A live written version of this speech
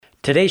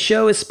Today's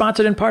show is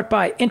sponsored in part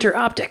by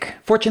Interoptic.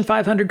 Fortune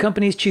 500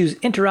 companies choose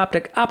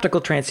Interoptic optical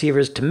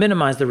transceivers to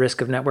minimize the risk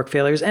of network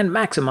failures and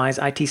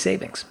maximize IT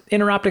savings.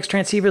 Interoptic's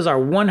transceivers are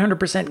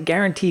 100%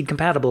 guaranteed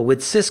compatible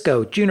with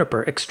Cisco,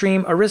 Juniper,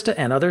 Extreme, Arista,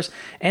 and others,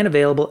 and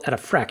available at a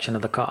fraction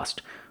of the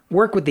cost.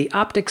 Work with the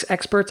optics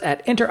experts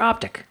at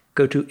Interoptic.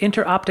 Go to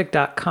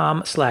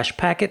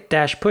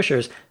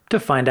interoptic.com/packet-pushers to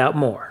find out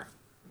more.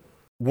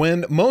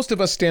 When most of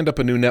us stand up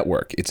a new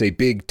network, it's a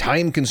big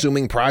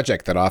time-consuming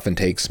project that often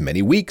takes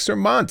many weeks or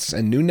months,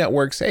 and new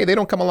networks, hey, they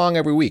don't come along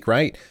every week,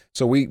 right?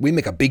 So we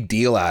make a big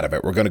deal out of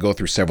it. We're going to go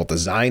through several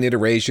design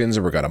iterations,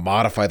 and we're going to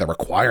modify the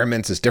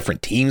requirements as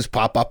different teams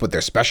pop up with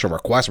their special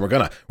requests. We're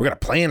going to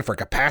plan for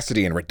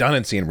capacity and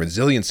redundancy and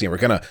resiliency, and we're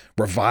going to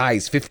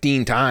revise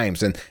 15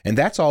 times, and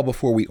that's all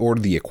before we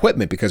order the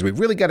equipment, because we've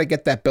really got to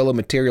get that bill of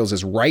materials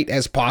as right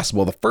as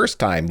possible the first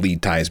time,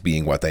 lead times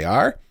being what they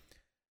are.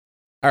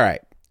 All right.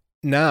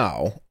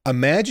 Now,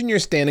 imagine you're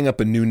standing up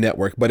a new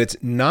network, but it's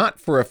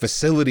not for a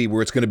facility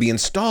where it's going to be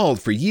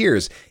installed for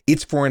years.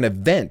 It's for an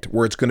event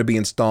where it's going to be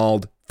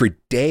installed for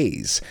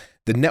days.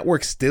 The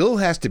network still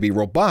has to be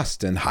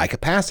robust and high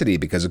capacity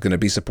because it's going to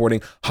be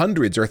supporting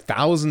hundreds or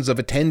thousands of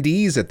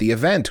attendees at the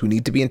event who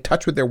need to be in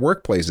touch with their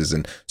workplaces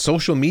and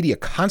social media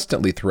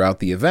constantly throughout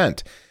the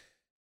event.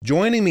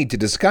 Joining me to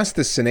discuss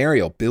this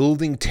scenario,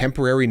 building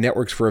temporary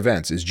networks for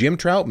events, is Jim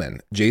Troutman,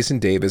 Jason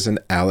Davis, and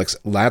Alex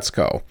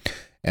Latsko.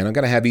 And I'm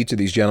going to have each of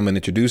these gentlemen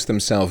introduce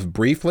themselves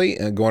briefly,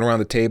 going around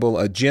the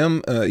table.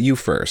 Jim, you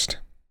first.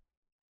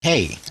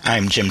 Hey,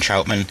 I'm Jim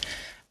Troutman.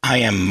 I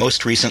am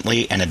most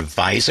recently an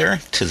advisor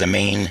to the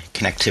Maine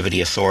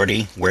Connectivity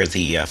Authority. We're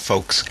the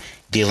folks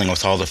dealing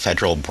with all the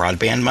federal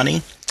broadband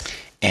money.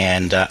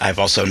 And I've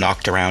also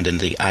knocked around in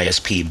the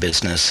ISP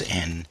business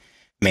in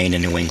Maine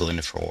and New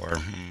England for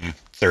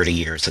 30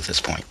 years at this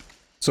point.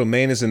 So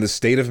Maine is in the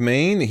state of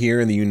Maine, here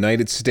in the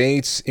United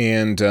States.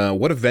 And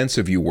what events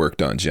have you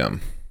worked on, Jim?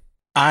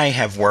 I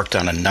have worked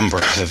on a number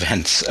of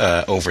events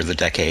over the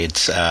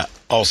decades,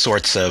 all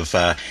sorts of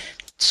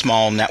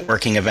small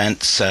networking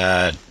events,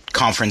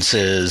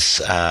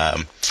 conferences,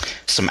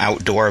 some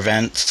outdoor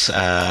events,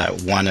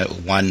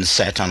 one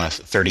set on a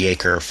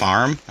 30-acre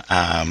farm.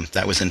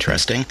 That was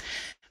interesting.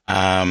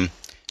 Done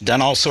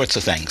all sorts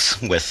of things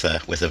with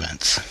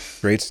events.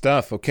 Great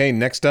stuff. Okay,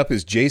 next up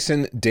is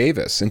Jason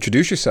Davis.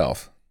 Introduce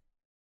yourself.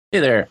 Hey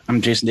there,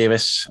 I'm Jason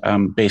Davis.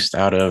 I'm based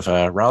out of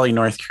Raleigh,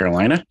 North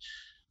Carolina.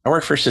 I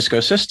work for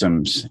Cisco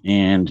Systems,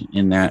 and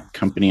in that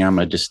company, I'm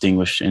a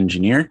distinguished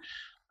engineer.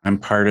 I'm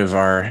part of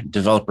our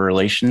developer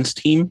relations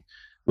team,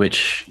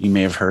 which you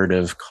may have heard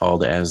of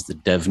called as the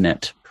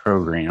DevNet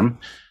program.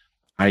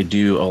 I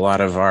do a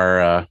lot of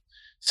our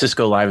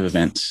Cisco Live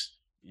events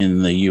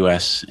in the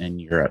US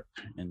and Europe,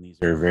 and these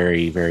are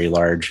very, very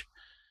large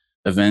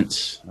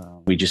events.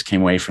 We just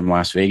came away from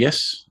Las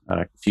Vegas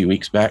a few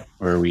weeks back,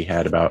 where we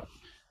had about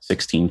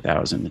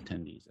 16,000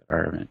 attendees at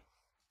our event.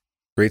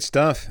 Great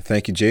stuff.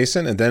 Thank you,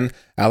 Jason. And then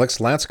Alex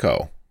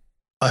Latsko.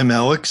 I'm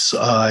Alex.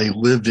 I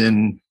live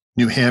in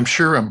New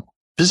Hampshire. I'm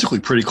physically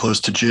pretty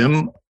close to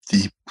Jim,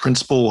 the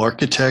principal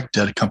architect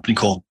at a company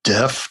called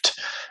Deft.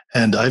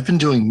 And I've been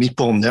doing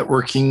meatball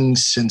networking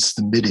since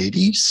the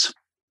mid-'80s.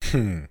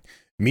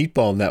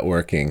 Meatball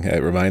networking.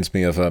 It reminds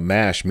me of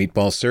MASH,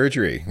 Meatball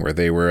Surgery, where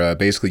they were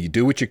basically you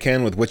do what you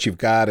can with what you've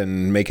got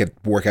and make it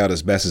work out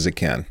as best as it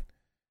can.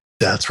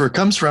 That's where it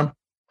comes from.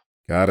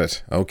 Got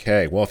it.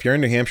 Okay. Well, if you're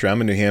in New Hampshire,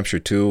 I'm in New Hampshire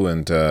too,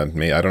 and I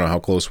don't know how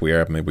close we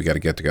are. Maybe we got to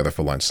get together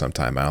for lunch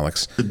sometime,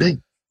 Alex. Could be.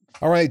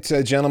 All right,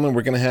 gentlemen,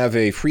 we're going to have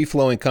a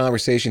free-flowing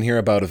conversation here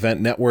about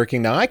event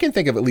networking. Now, I can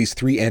think of at least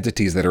 3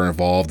 entities that are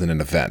involved in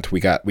an event. We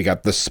got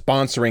the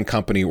sponsoring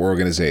company or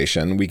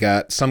organization. We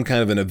got some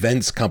kind of an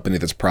events company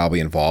that's probably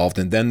involved,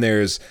 and then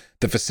there's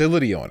the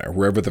facility owner,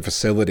 wherever the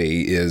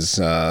facility is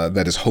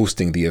that is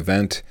hosting the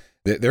event.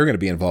 They're going to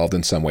be involved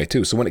in some way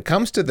too. So when it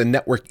comes to the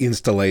network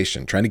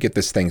installation, trying to get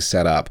this thing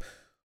set up,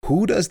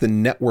 who does the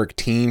network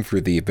team for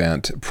the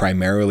event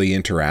primarily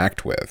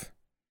interact with?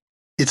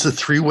 It's a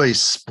 3-way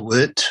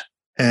split,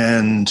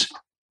 and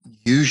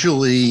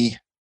usually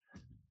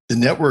the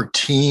network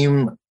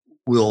team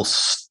will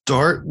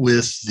start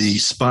with the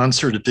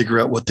sponsor to figure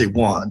out what they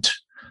want.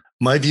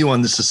 My view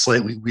on this is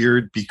slightly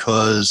weird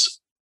because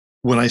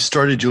when I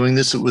started doing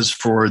this, it was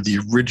for the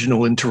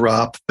original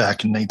Interop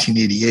back in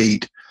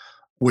 1988.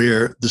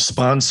 Where the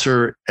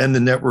sponsor and the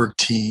network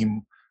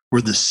team were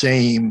the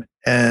same,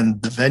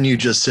 and the venue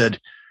just said,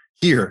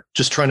 here,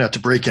 just try not to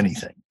break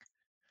anything.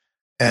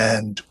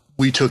 And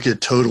we took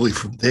it totally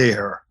from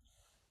there.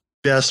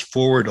 Fast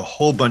forward a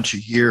whole bunch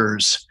of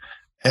years,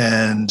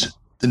 and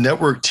the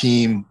network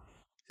team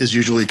is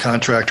usually a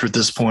contractor at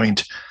this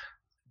point,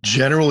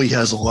 generally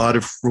has a lot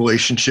of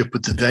relationship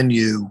with the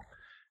venue,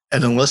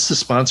 and unless the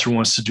sponsor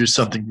wants to do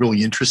something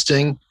really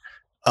interesting,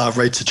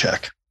 writes a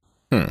check.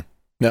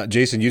 Now,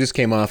 Jason, you just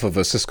came off of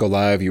a Cisco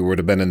Live. You would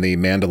have been in the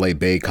Mandalay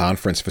Bay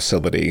conference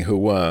facility.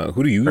 Who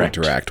do you Correct.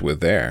 Interact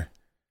with there?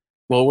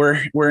 Well,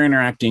 we're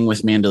interacting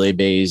with Mandalay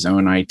Bay's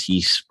own IT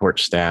support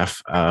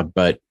staff,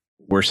 but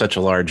we're such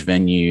a large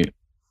venue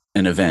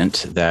and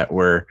event that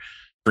we're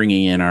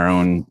bringing in our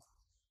own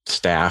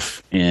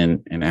staff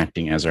and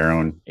acting as our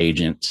own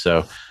agent.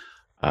 So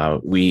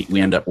we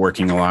end up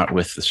working a lot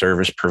with the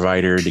service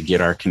provider to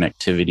get our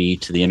connectivity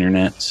to the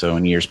internet. So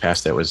in years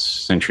past, that was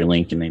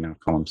CenturyLink, and they now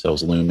call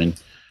themselves Lumen,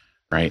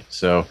 right?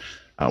 So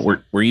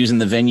we're using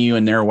the venue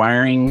and their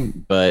wiring,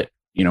 but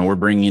we're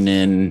bringing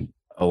in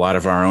a lot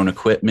of our own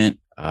equipment.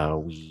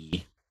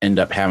 We end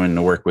up having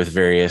to work with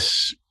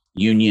various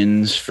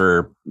unions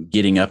for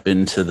getting up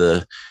into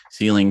the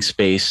ceiling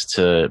space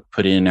to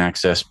put in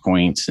access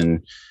points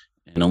and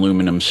an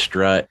aluminum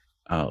strut.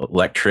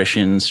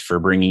 Electricians for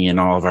bringing in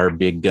all of our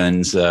big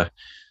guns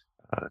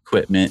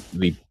equipment.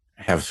 We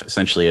have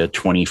essentially a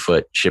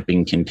 20-foot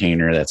shipping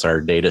container. That's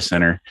our data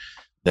center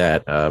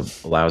that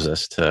allows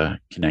us to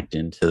connect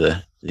into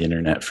the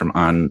internet from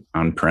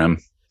on-prem.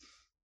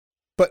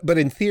 But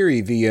in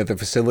theory, the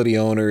facility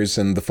owners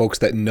and the folks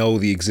that know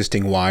the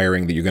existing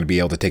wiring that you're going to be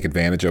able to take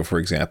advantage of, for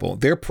example,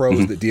 they're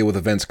pros that deal with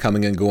events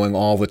coming and going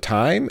all the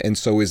time. And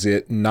so is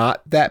it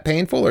not that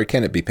painful, or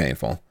can it be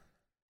painful?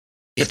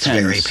 It's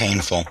very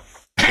painful.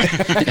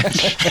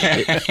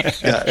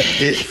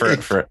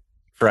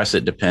 For us,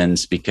 it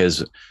depends,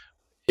 because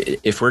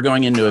if we're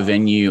going into a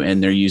venue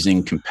and they're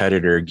using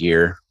competitor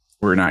gear,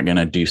 we're not going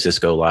to do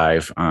Cisco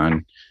Live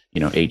on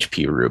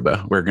HP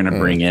Aruba. We're going to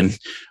bring in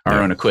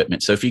our own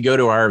equipment. So if you go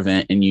to our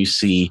event and you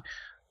see,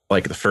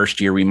 like the first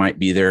year we might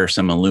be there,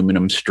 some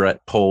aluminum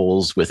strut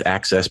poles with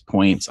access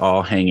points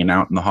all hanging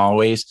out in the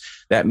hallways,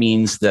 that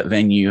means that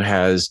venue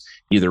has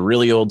either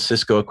really old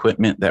Cisco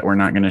equipment that we're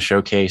not going to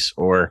showcase,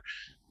 or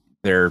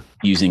they're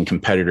using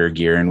competitor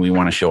gear and we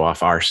want to show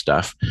off our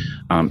stuff.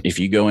 If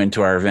you go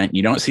into our event,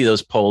 you don't see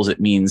those poles, it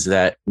means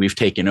that we've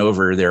taken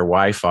over their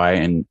Wi-Fi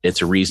and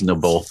it's a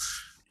reasonable,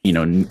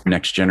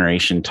 next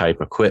generation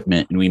type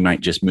equipment. And we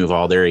might just move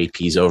all their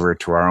APs over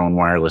to our own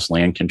wireless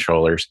LAN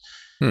controllers.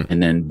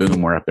 And then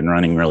boom, we're up and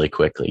running really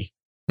quickly.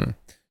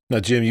 Now,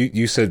 Jim,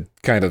 you said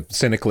kind of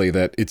cynically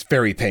that it's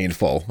very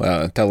painful.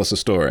 Tell us a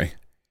story.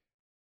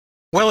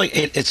 Well,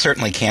 it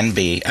certainly can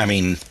be. I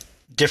mean,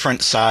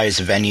 different size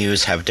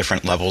venues have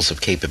different levels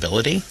of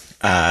capability.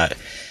 I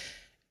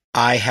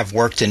have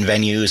worked in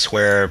venues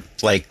where,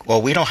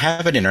 we don't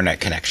have an internet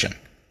connection,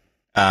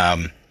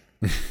 and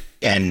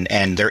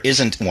there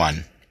isn't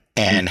one,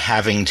 and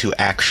having to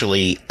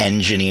actually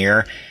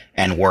engineer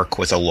and work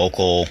with a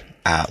local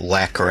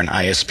LEC or an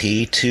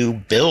ISP to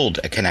build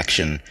a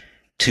connection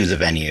to the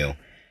venue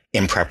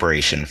in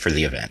preparation for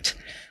the event.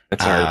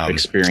 That's our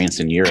experience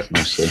in Europe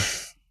mostly.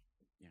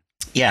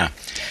 Yeah.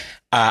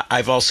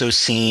 I've also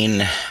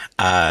seen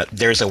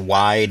there's a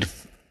wide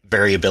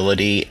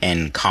variability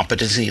in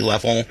competency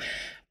level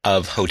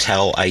of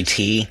hotel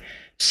IT.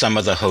 Some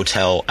of the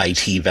hotel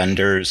IT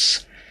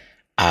vendors,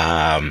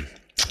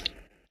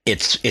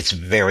 it's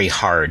very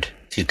hard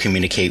to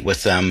communicate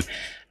with them.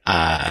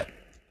 I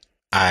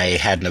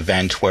had an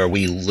event where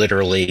we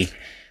literally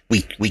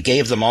we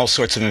gave them all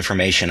sorts of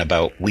information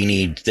about, we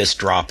need this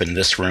drop in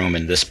this room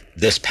and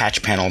this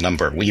patch panel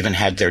number. We even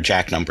had their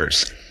jack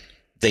numbers.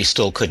 They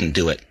still couldn't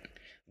do it.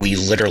 We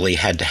literally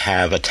had to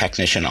have a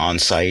technician on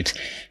site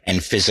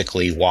and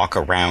physically walk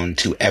around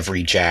to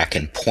every jack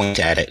and point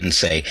at it and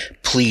say,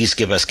 please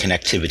give us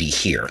connectivity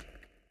here.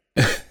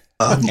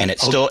 And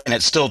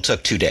it still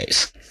took 2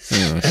 days.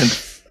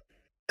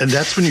 And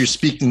that's when you're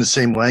speaking the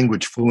same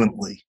language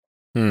fluently.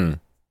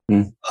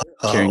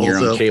 Carrying your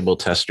own cable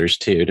testers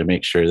too, to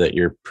make sure that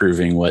you're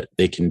proving what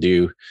they can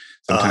do.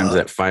 Sometimes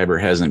that fiber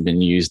hasn't been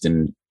used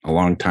in a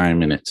long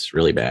time and it's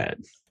really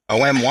bad.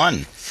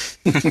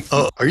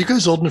 OM1. Are you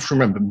guys old enough to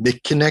remember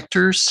MIC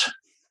connectors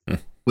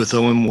with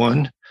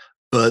OM1?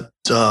 But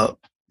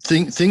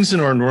things in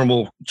our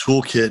normal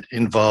toolkit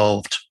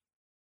involved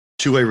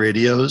two-way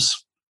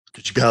radios,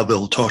 because you got to be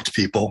able to talk to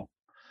people.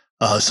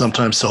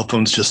 Sometimes cell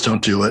phones just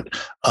don't do it.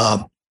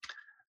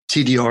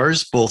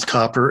 TDRs, both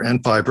copper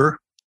and fiber.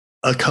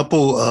 A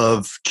couple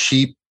of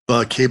cheap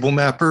cable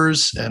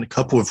mappers and a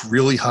couple of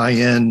really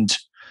high-end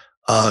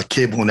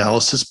cable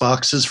analysis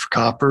boxes for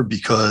copper,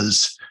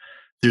 because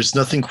there's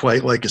nothing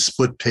quite like a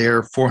split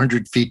pair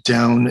 400 feet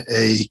down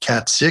a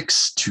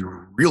Cat6 to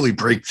really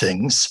break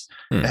things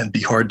and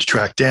be hard to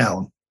track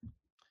down.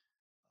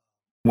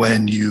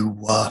 When you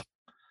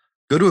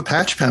go to a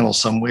patch panel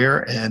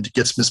somewhere and it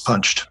gets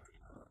mispunched,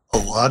 a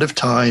lot of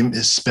time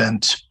is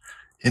spent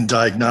in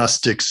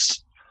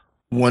diagnostics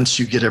once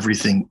you get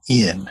everything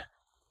in.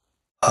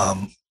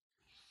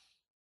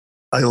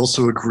 I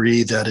also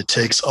agree that it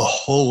takes a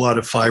whole lot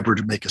of fiber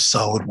to make a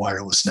solid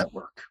wireless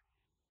network.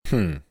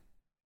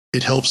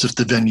 It helps if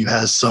the venue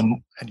has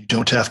some and you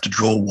don't have to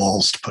drill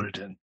walls to put it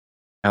in.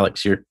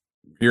 Alex, you're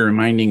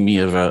reminding me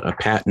of a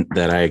patent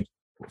that I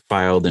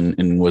filed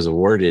and was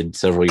awarded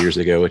several years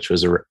ago, which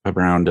was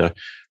around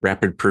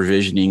rapid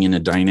provisioning in a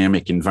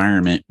dynamic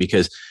environment.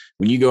 Because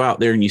when you go out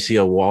there and you see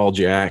a wall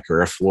jack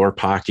or a floor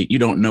pocket, you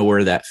don't know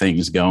where that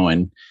thing's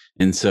going.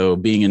 And so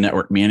being a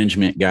network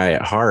management guy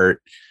at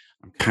heart,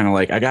 I'm kind of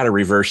like, I got to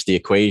reverse the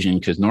equation,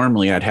 because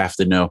normally I'd have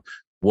to know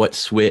what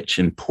switch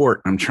and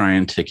port I'm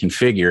trying to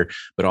configure.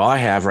 But all I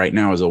have right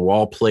now is a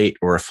wall plate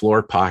or a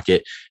floor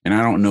pocket, and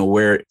I don't know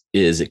where it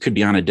is. It could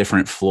be on a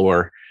different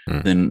floor.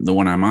 than the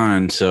one I'm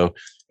on. So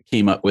I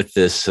came up with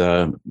this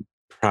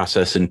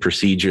process and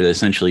procedure that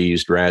essentially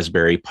used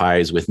Raspberry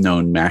Pis with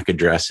known MAC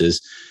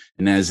addresses.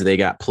 And as they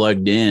got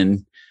plugged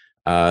in,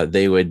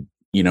 they would,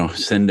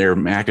 send their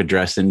MAC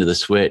address into the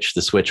switch.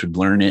 The switch would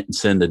learn it and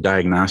send a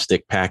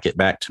diagnostic packet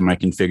back to my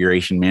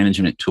configuration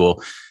management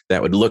tool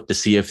that would look to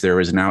see if there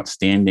was an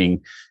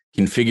outstanding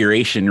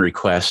configuration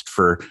request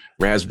for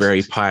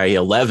Raspberry Pi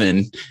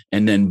 11,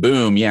 and then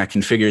boom,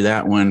 configure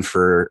that one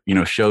for,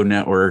 show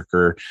network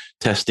or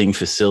testing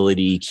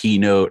facility,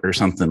 keynote or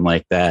something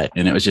like that.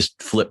 And it was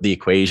just flip the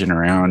equation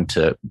around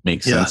to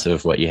make sense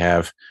of what you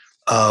have.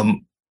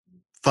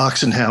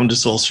 Fox and Hound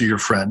is also your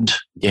friend.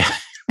 Yeah.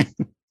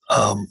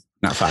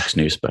 Not Fox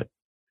News, but.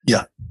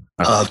 Yeah.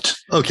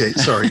 Okay.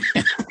 Sorry.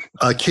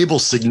 Cable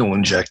signal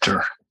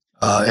injector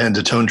and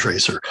a tone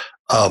tracer.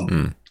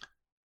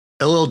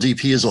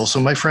 LLDP is also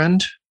my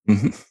friend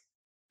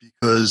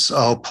because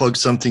I'll plug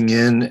something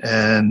in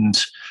and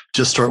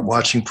just start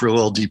watching for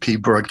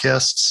LLDP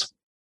broadcasts.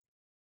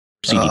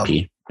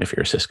 CDP, if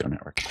you're a Cisco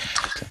network.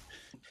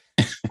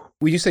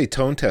 When you say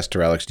tone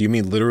tester, Alex, do you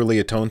mean literally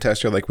a tone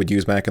tester like we'd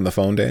use back in the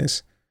phone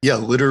days? Yeah,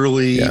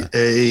 literally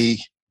a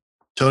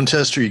tone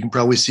tester. You can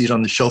probably see it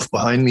on the shelf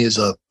behind me as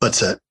a butt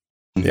set.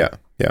 Yeah.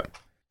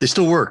 They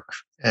still work.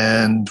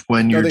 And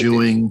when you're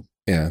doing...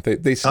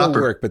 they still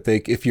work, but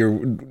if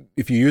you're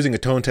using a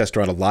tone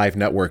tester on a live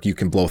network, you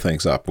can blow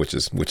things up, which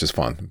is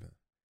fun.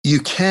 You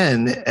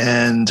can,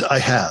 and I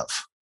have.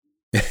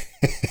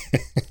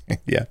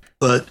 Yeah.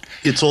 But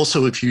it's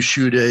also if you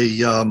shoot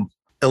a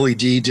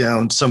LED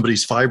down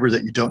somebody's fiber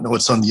that you don't know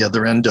what's on the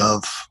other end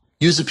of,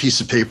 use a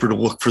piece of paper to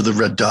look for the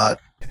red dot,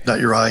 not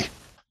your eye.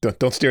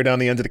 Don't stare down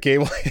the end of the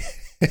cable.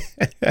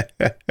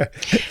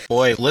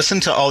 Boy, listen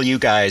to all you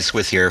guys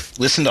with your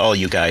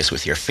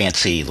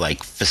fancy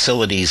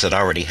facilities that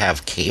already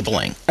have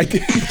cabling.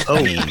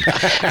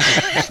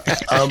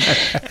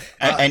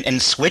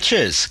 And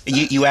switches.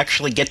 You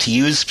actually get to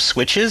use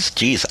switches?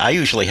 Geez, I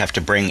usually have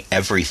to bring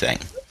everything.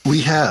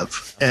 We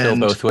have. And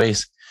still both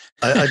ways.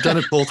 I've done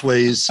it both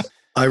ways.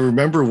 I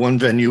remember one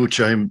venue, which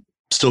I'm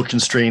still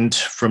constrained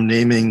from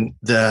naming,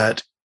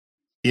 that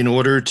in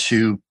order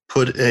to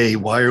put a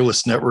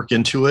wireless network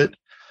into it,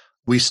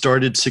 we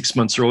started 6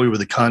 months early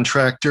with a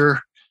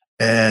contractor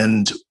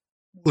and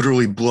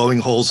literally blowing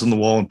holes in the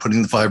wall and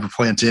putting the fiber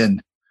plant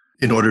in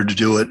order to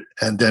do it.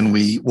 And then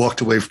we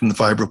walked away from the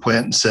fiber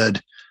plant and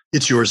said,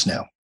 it's yours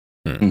now.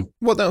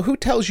 Well, now, who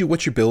tells you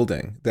what you're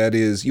building? That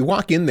is, you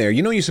walk in there,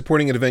 you're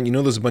supporting an event,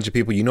 there's a bunch of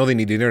people, they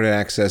need internet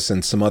access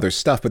and some other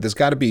stuff, but there's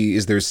got to be,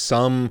 is there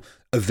some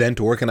event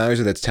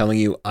organizer that's telling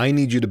you, I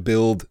need you to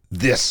build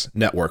this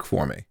network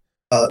for me?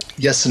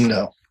 Yes and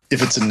no.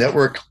 If it's a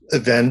network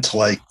event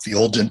like the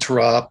old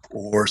Interop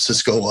or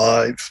Cisco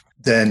Live,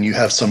 then you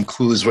have some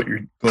clues what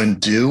you're going to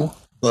do.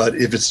 But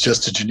if it's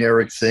just a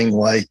generic thing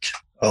like,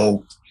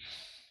 Nanog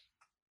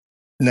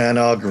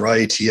or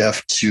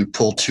IETF to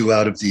pull 2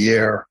 out of the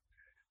air,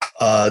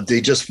 they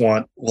just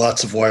want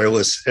lots of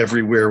wireless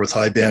everywhere with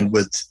high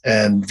bandwidth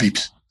and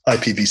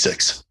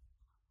IPv6.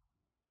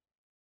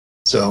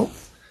 So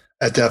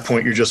at that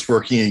point, you're just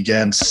working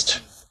against,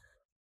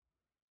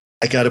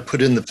 I got to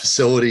put in the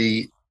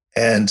facility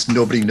and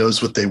nobody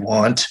knows what they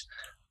want,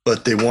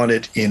 but they want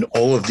it in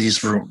all of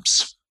these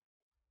rooms.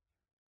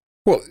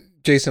 Well,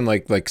 Jason,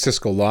 like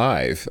Cisco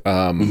Live,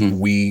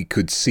 we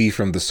could see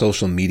from the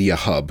social media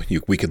hub,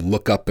 we could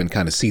look up and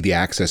kind of see the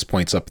access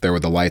points up there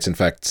with the lights. In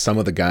fact, some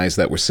of the guys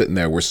that were sitting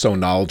there were so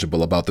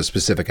knowledgeable about the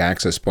specific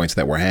access points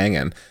that were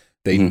hanging.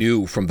 They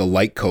knew from the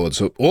light codes,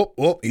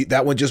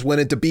 that one just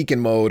went into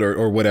beacon mode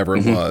or whatever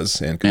it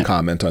was, and could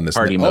comment on this.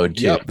 Party mode,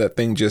 too. Yep, that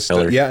thing just,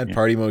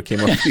 party mode came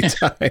up a few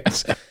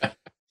times.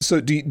 So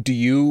do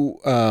you,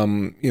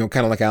 kind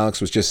of like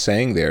Alex was just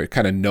saying there,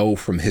 kind of know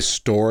from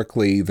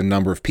historically the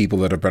number of people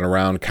that have been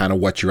around, kind of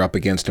what you're up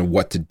against and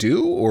what to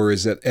do? Or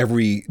is it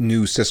every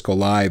new Cisco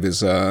Live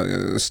is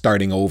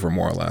starting over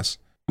more or less?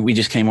 We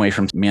just came away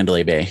from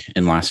Mandalay Bay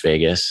in Las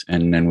Vegas,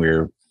 and then we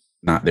were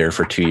not there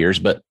for 2 years.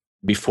 But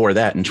before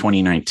that, in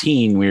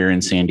 2019, we were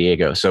in San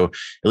Diego. So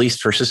at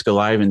least for Cisco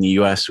Live in the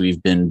US,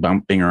 we've been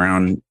bumping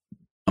around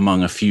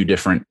among a few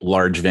different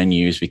large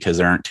venues because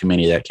there aren't too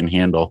many that can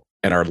handle.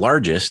 At our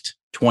largest,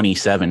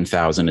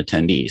 27,000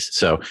 attendees.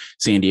 So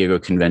San Diego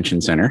Convention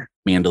Center,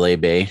 Mandalay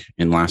Bay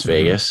in Las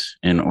Vegas,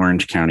 and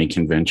Orange County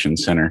Convention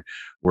Center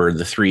were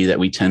the 3 that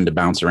we tend to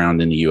bounce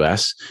around in the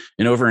US.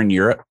 And over in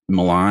Europe,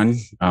 Milan,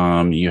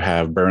 you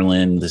have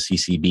Berlin, the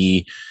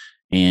CCB,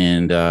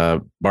 and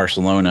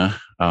Barcelona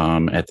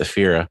at the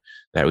FIRA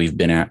that we've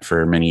been at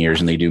for many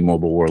years. And they do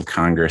Mobile World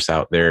Congress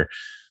out there.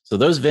 So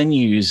those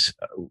venues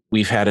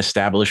we've had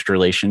established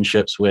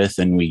relationships with,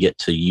 and we get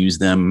to use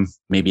them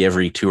maybe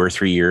every 2 or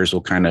 3 years.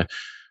 We'll kind of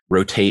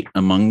rotate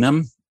among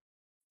them.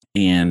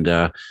 And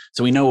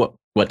so we know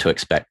what to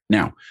expect.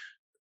 Now,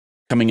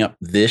 coming up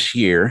this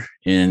year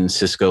in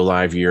Cisco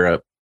Live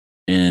Europe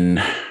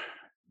in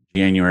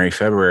January,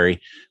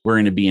 February, we're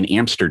going to be in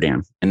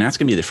Amsterdam. And that's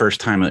going to be the first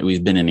time that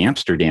we've been in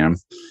Amsterdam.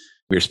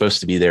 We were supposed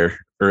to be there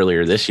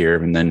earlier this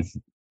year, and then,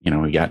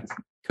 we got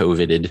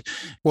COVIDed.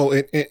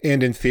 Well,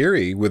 and in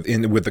theory, with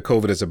the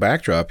COVID as a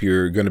backdrop,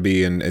 you're going to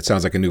be in, it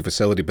sounds like a new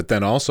facility, but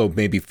then also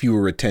maybe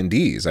fewer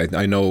attendees.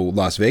 I know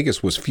Las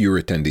Vegas was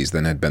fewer attendees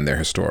than had been there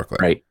historically.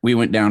 Right. We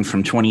went down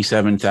from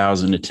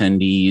 27,000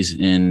 attendees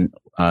in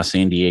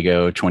San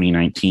Diego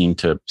 2019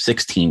 to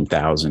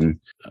 16,000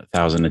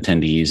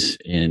 attendees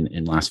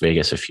in Las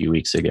Vegas a few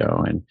weeks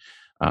ago. And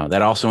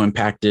that also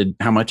impacted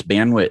how much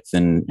bandwidth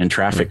and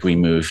traffic we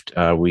moved.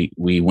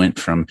 We went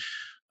from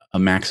a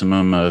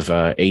maximum of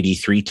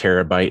 83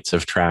 terabytes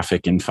of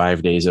traffic in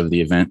 5 days of the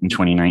event in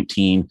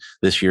 2019.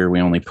 This year, we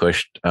only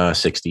pushed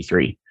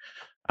 63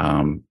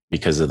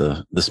 because of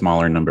the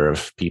smaller number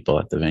of people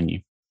at the venue.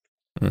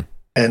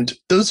 And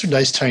those are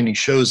nice tiny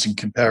shows in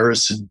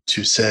comparison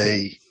to,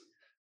 say,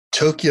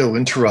 Tokyo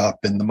Interop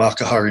in the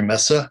Makuhari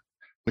Messe,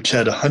 which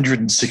had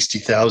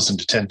 160,000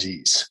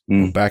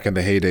 attendees. Back in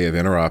the heyday of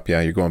Interop,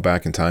 yeah, you're going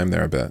back in time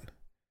there a bit.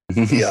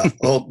 Yeah.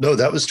 Well, no,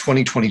 that was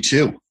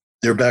 2022.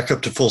 They're back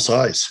up to full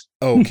size.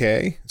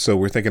 Okay. So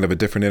we're thinking of a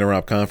different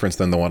Interop conference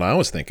than the one I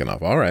was thinking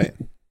of. All right.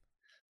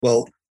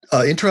 Well,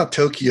 Interop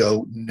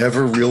Tokyo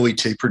never really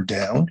tapered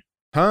down.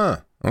 Huh.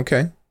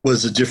 Okay.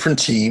 Was a different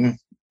team.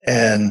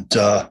 And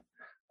I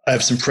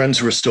have some friends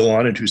who are still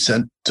on it who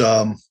sent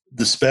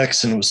the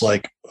specs, and it was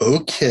like,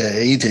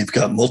 okay, they've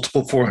got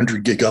multiple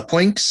 400 gig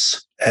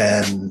uplinks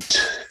and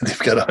they've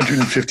got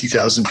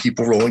 150,000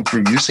 people rolling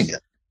through using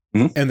it.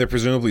 And they're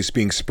presumably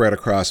being spread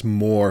across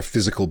more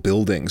physical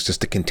buildings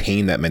just to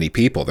contain that many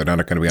people. They're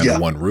not going to be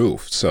under one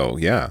roof. So,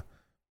 yeah,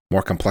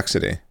 more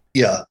complexity.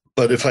 Yeah.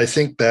 But if I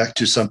think back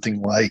to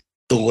something like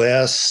the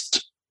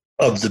last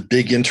of the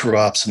big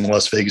interops in the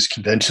Las Vegas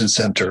Convention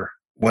Center,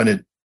 when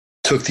it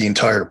took the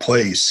entire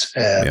place,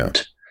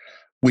 and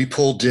we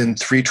pulled in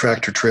 3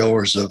 tractor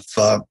trailers of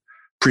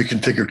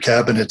pre-configured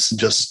cabinets and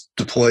just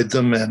deployed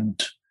them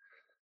and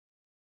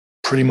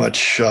pretty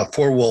much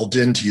four-walled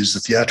in, to use the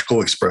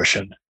theatrical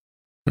expression.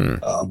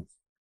 Ran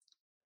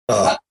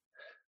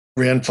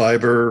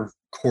fiber,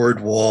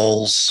 cord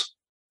walls.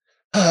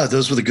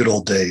 Those were the good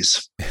old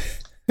days.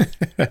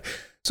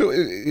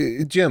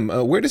 So, Jim,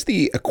 where does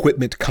the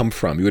equipment come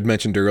from? You had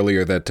mentioned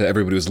earlier that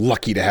everybody was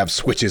lucky to have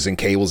switches and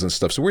cables and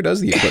stuff. So where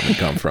does the equipment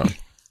come from?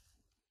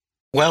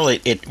 Well,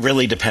 it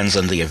really depends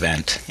on the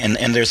event.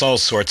 And there's all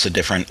sorts of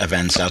different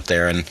events out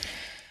there. And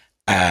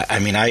I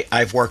mean,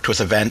 I've worked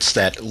with events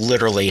that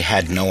literally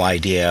had no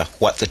idea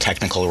what the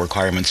technical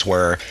requirements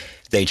were.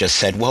 They just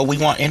said, well, we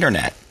want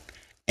internet.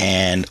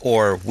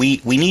 Or we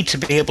need to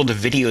be able to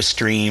video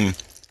stream,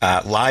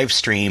 live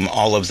stream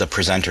all of the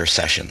presenter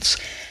sessions.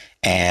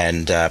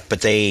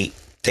 But they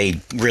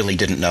really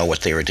didn't know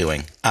what they were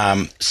doing.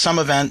 Some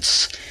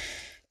events,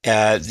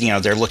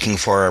 they're looking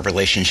for a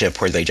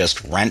relationship where they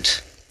just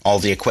rent all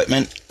the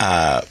equipment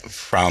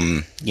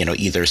from,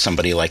 either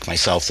somebody like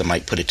myself that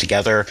might put it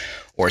together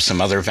or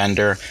some other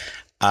vendor.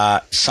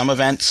 Some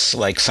events,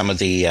 like some of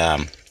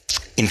the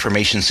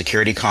information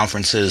security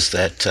conferences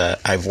that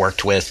I've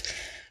worked with,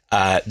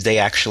 they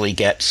actually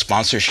get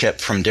sponsorship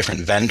from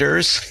different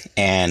vendors.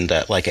 And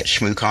like at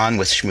ShmooCon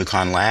with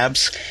ShmooCon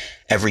Labs,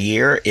 every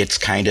year it's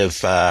kind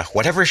of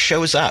whatever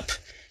shows up.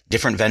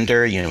 Different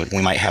vendor,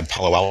 we might have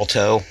Palo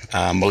Alto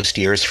most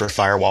years for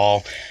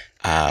firewall,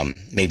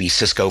 maybe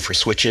Cisco for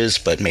switches,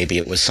 but maybe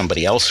it was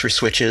somebody else for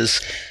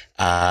switches.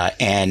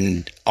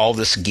 And all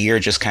this gear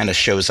just kind of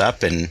shows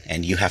up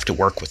and you have to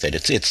work with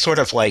it. It's sort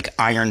of like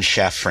Iron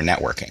Chef for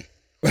networking.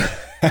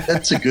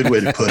 That's a good way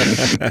to put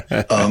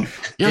it.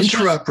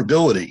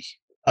 Interoperability.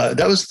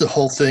 That was the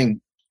whole thing,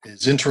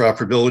 is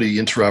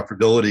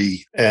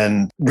interoperability,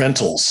 and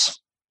rentals.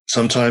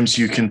 Sometimes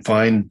you can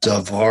find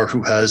a VAR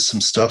who has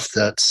some stuff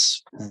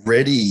that's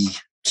ready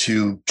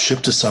to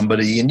ship to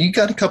somebody, and you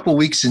got a couple of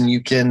weeks and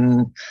you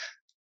can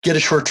get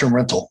a short-term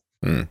rental.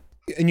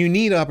 And you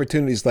need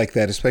opportunities like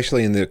that,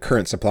 especially in the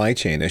current supply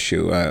chain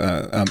issue.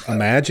 I'm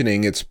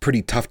imagining it's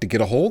pretty tough to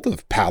get a hold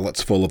of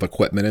pallets full of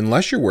equipment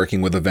unless you're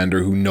working with a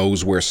vendor who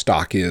knows where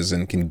stock is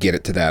and can get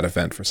it to that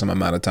event for some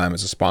amount of time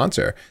as a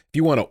sponsor. If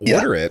you want to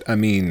order it, I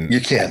mean,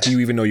 you can't. Do you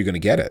even know you're going to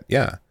get it?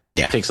 Yeah.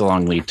 It takes a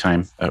long lead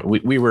time.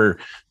 We were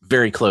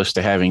very close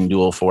to having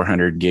dual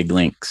 400 gig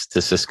links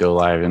to Cisco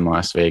Live in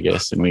Las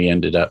Vegas, and we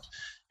ended up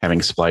having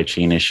a supply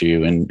chain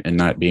issue and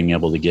not being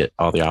able to get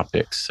all the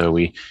optics. So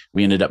we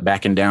ended up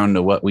backing down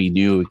to what we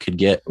knew we could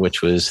get,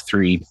 which was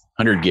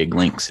 300 gig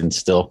links, and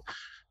still,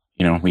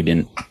 we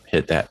didn't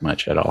hit that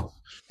much at all.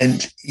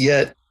 And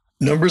yet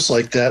numbers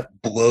like that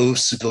blow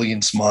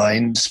civilians'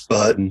 minds,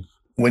 but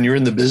when you're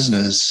in the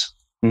business,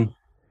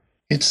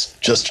 it's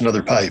just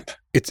another pipe.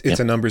 It's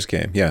a numbers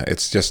game. Yeah,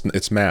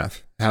 it's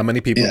math. How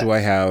many people do I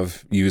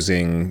have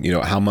using,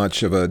 how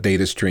much of a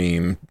data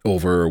stream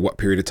over what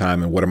period of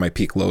time, and what are my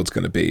peak loads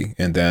going to be?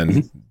 And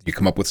then you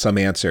come up with some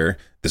answer.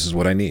 This is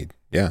what I need.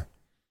 Yeah.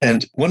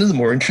 And one of the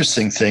more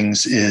interesting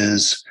things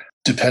is,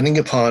 depending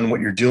upon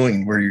what you're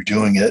doing, where you're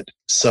doing it,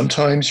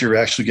 sometimes you're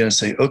actually going to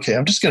say, okay,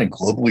 I'm just going to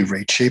globally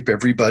rate shape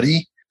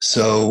everybody,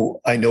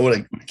 so I know what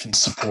I can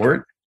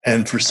support.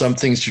 And for some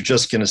things, you're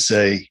just going to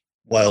say,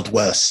 Wild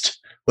West.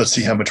 Let's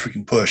see how much we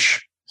can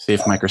push. See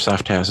if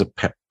Microsoft has a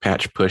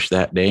patch push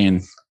that day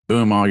and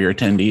boom, all your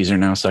attendees are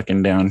now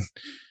sucking down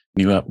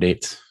new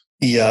updates.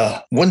 Yeah.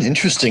 One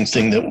interesting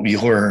thing that we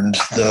learned,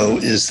 though,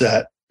 is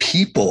that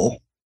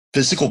people,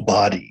 physical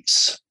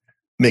bodies,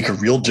 make a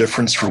real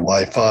difference for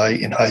Wi-Fi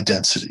in high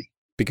density.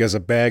 Because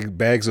of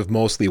bags of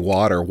mostly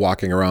water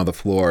walking around the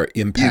floor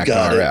impact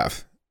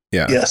RF.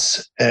 Yeah.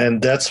 Yes.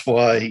 And that's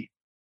why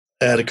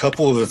at a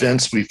couple of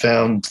events, we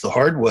found the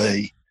hard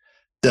way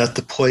that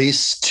the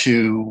place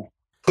to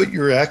put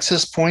your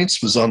access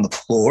points was on the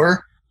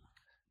floor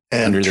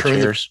and Under the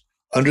chairs.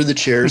 Under the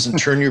chairs and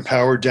turn your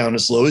power down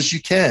as low as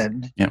you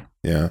can. Yeah.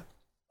 Yeah.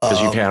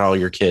 Because you've had all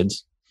your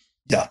kids.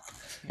 Yeah.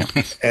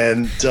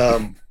 And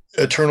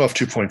turn off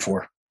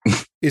 2.4.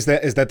 Is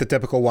that the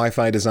typical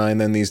Wi-Fi design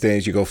then these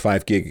days? You go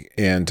 5 gig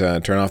and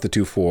turn off the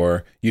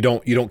 2.4. You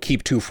don't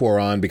keep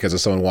 2.4 on because of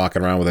someone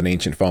walking around with an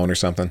ancient phone or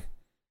something?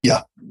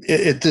 Yeah.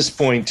 At this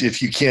point,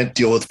 if you can't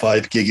deal with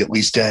 5 gig, at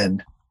least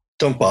 10,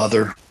 don't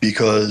bother,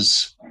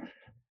 because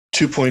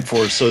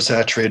 2.4 is so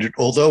saturated,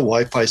 although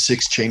Wi-Fi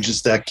 6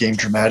 changes that game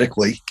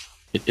dramatically.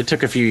 It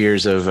took a few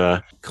years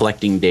of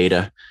collecting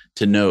data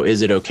to know,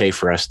 is it okay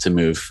for us to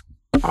move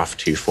off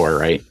 2.4,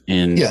 right?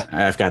 And yeah.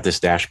 I've got this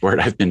dashboard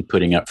I've been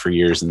putting up for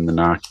years in the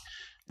NOC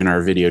in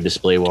our video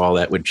display wall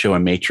that would show a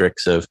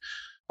matrix of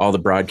all the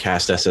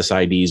broadcast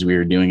SSIDs we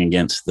were doing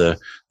against the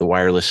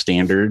wireless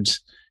standards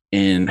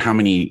and how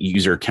many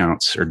user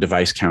counts or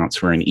device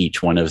counts were in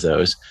each one of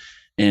those.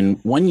 And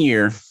one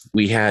year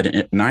we had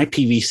an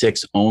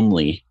IPv6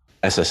 only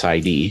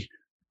SSID,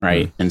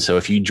 right? Mm. And so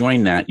if you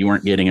joined that, you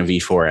weren't getting a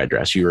V4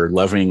 address. You were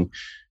loving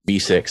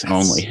V6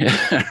 only,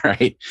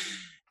 right?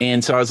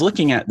 And so I was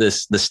looking at the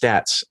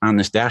stats on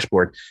this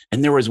dashboard,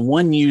 and there was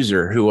one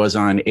user who was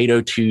on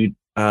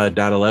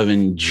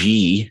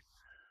 802.11g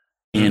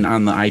and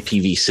on the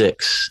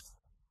IPv6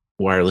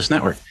 wireless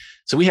network.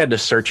 So we had to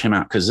search him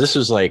out because this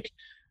was like,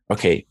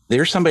 okay,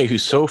 there's somebody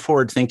who's so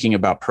forward thinking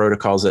about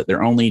protocols that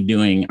they're only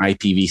doing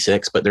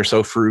IPv6, but they're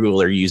so frugal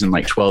they're using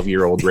like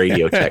 12-year-old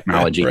radio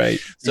technology. Right.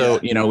 So,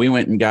 we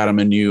went and got him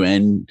a new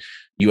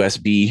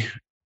USB,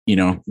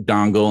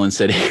 dongle and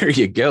said, here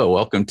you go.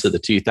 Welcome to the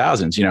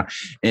 2000s,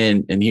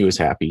 and he was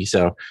happy.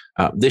 So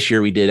this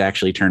year we did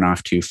actually turn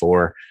off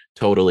 2.4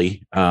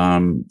 totally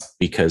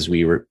because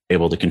we were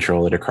able to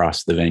control it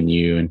across the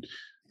venue. And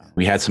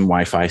we had some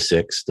Wi-Fi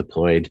 6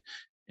 deployed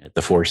at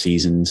the Four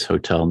Seasons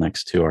Hotel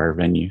next to our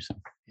venue. So,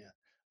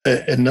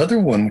 another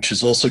one, which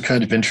is also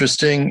kind of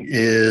interesting,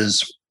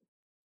 is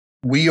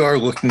we are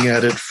looking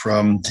at it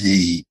from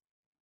the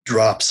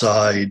drop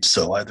side.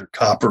 So either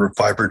copper or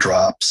fiber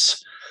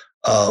drops,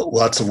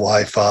 lots of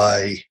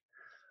Wi-Fi.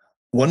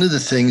 One of the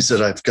things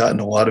that I've gotten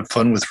a lot of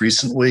fun with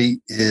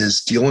recently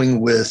is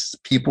dealing with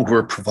people who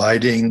are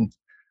providing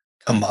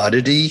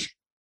commodity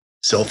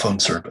cell phone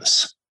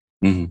service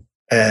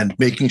and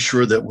making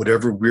sure that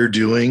whatever we're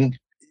doing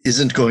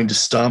isn't going to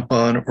stomp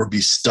on or be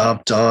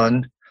stomped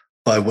on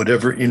by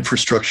whatever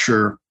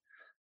infrastructure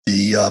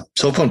the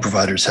cell phone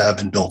providers have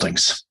in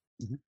buildings.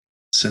 Mm-hmm.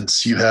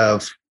 Since you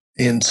have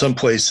in some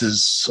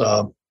places,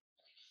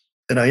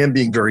 and I am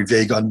being very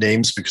vague on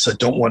names because I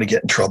don't want to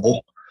get in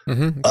trouble,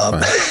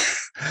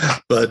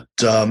 but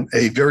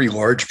a very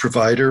large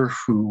provider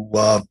who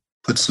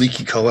puts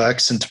leaky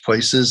coax into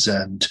places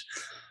and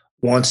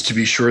wants to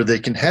be sure they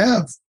can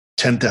have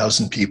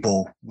 10,000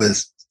 people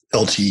with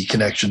LTE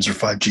connections or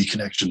 5G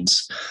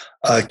connections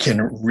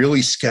can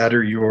really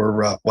scatter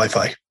your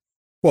Wi-Fi.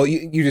 Well,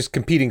 you're just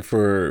competing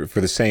for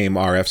the same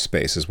RF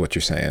space, is what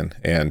you're saying,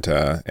 and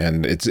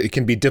it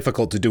can be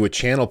difficult to do a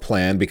channel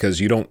plan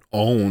because you don't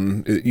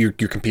own. You're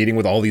competing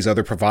with all these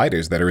other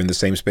providers that are in the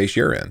same space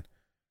you're in.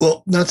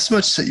 Well, not so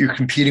much that you're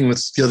competing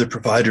with the other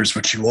providers,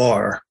 which you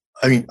are.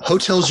 I mean,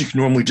 hotels, you can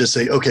normally just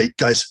say, "Okay,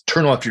 guys,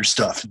 turn off your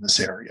stuff in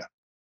this area,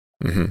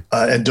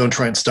 and don't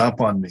try and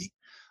stomp on me."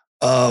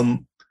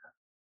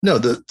 No,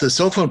 the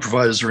cell phone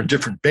providers are in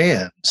different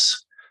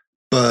bands,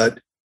 but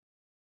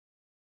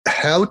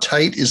how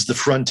tight is the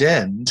front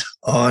end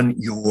on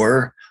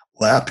your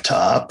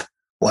laptop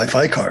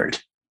Wi-Fi card?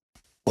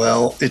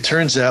 Well, it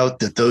turns out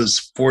that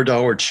those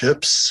 $4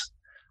 chips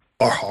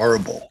are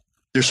horrible.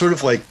 They're sort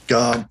of like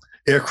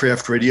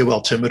aircraft radio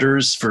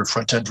altimeters for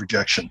front-end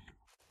rejection.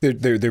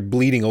 They're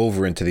bleeding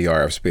over into the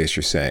RF space,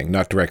 you're saying,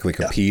 not directly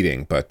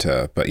competing, but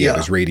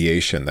there's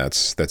radiation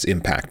that's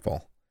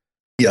impactful.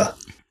 Yeah.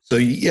 So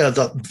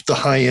the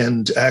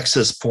high-end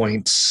access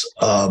points,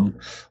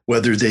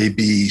 whether they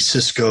be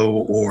Cisco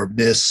or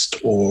Mist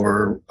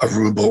or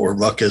Aruba or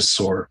Ruckus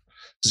or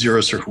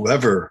Xeris or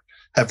whoever,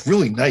 have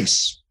really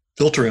nice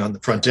filtering on the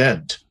front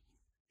end.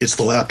 It's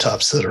the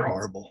laptops that are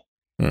horrible.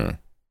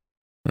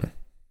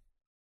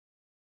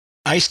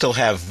 I still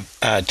have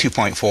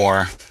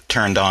 2.4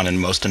 turned on in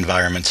most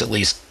environments, at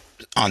least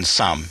on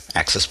some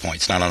access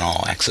points, not on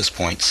all access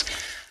points.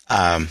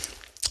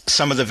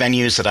 Some of the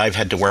venues that I've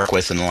had to work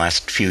with in the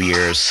last few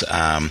years,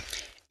 it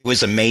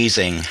was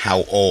amazing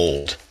how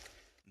old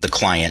the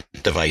client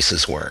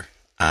devices were.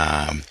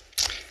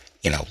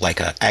 Like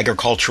an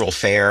agricultural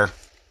fair,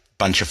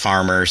 bunch of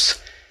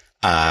farmers.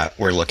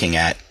 We're looking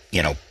at,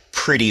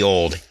 pretty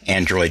old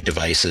Android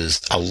devices,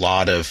 a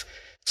lot of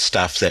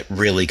stuff that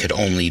really could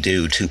only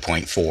do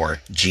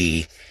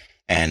 2.4G,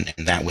 and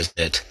that was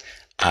it.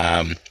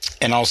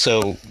 And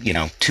also,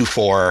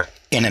 2.4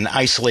 in an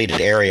isolated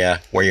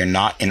area where you're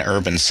not in an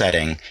urban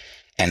setting,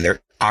 and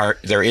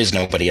there is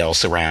nobody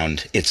else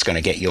around, it's going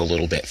to get you a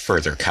little bit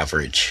further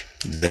coverage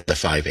than the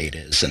 5.8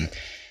 is, and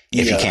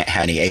if you can't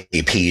have any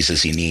APs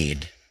as you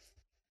need.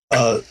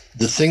 The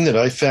thing that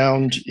I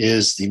found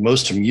is the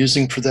most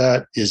amusing for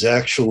that is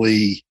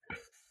actually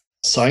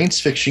science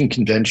fiction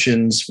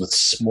conventions with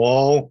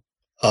small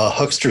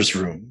hucksters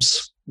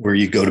rooms where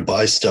you go to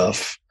buy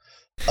stuff,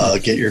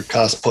 get your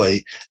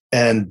cosplay,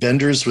 and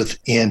vendors with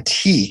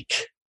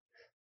antique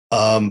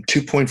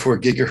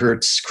 2.4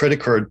 gigahertz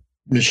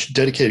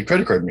dedicated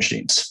credit card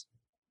machines,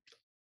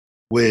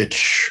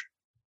 which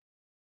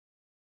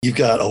you've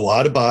got a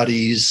lot of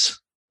bodies,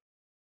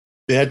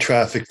 bad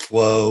traffic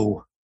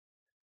flow,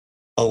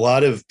 a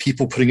lot of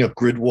people putting up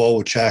grid wall,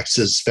 which acts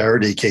as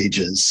Faraday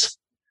cages,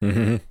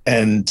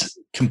 and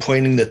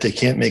complaining that they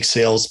can't make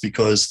sales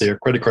because their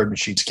credit card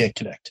machines can't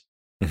connect.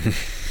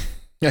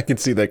 I can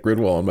see that grid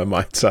wall in my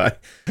mind's eye.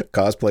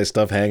 Cosplay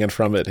stuff hanging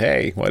from it.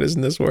 Hey, why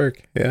doesn't this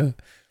work? Yeah.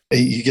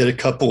 You get a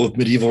couple of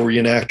medieval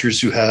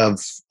reenactors who have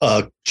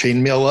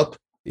chainmail up.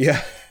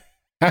 Yeah.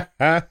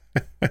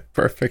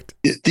 Perfect.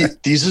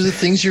 These are the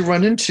things you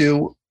run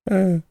into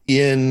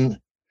in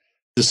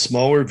the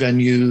smaller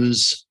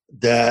venues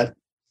that,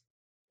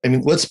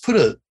 let's put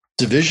a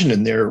division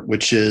in there,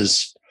 which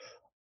is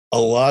a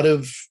lot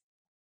of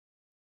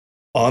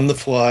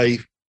on-the-fly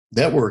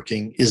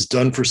networking is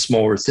done for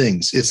smaller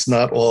things. It's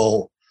not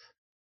all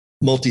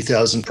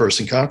multi-thousand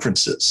person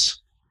conferences.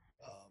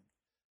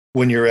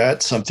 When you're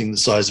at something the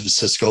size of a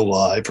Cisco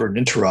Live or an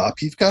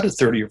Interop, you've got a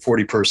 30 or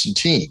 40 person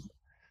team.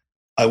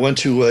 I went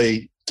to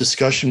a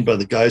discussion by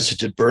the guys who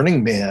did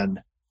Burning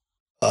Man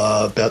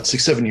about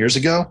 6-7 years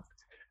ago,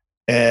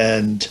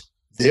 and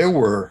there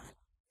were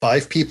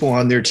 5 people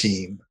on their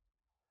team.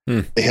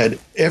 They had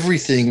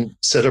everything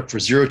set up for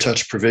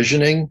zero-touch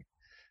provisioning,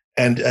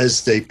 and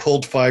as they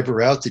pulled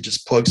fiber out, they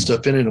just plugged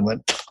stuff in and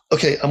went,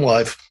 okay, I'm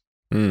live.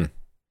 Kind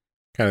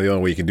of the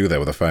only way you can do that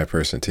with a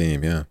 5-person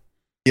team, yeah.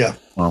 Yeah.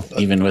 Well,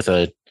 even with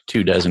a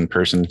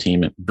 24-person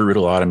team,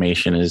 brutal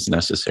automation is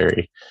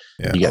necessary.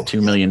 Yeah. You got 2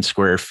 million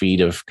square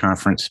feet of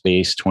conference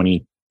space,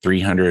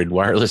 2,300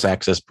 wireless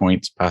access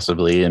points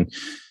possibly, and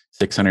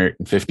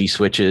 650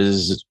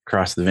 switches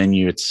across the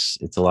venue. It's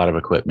a lot of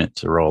equipment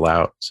to roll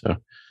out. So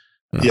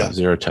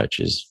zero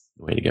touch is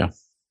the way to go.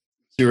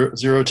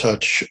 Zero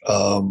touch.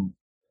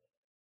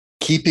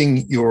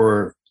 Keeping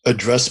your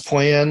address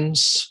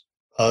plans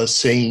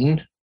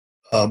sane.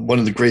 One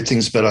of the great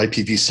things about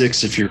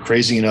IPv6, if you're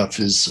crazy enough,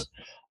 is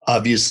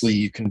obviously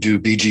you can do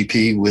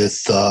BGP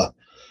with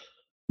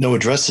no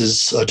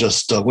addresses,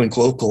 just link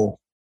local,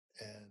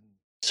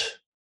 and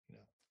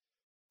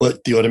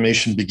let the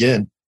automation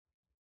begin.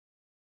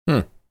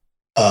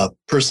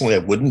 Personally, I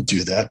wouldn't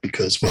do that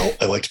because,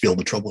 I like to be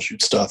able to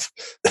troubleshoot stuff.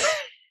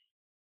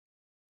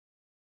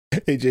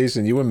 Hey,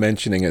 Jason, you were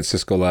mentioning at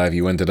Cisco Live,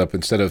 you ended up,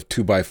 instead of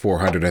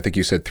 2x400, I think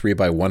you said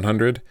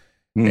 3x100.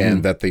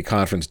 And that the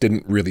conference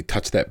didn't really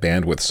touch that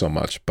bandwidth so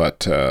much.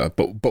 But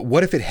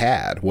what if it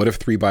had? What if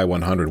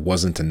 3x100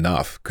 wasn't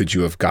enough? Could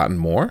you have gotten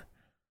more?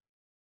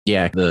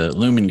 Yeah, the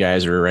Lumen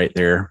guys were right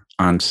there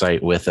on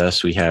site with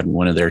us. We had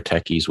one of their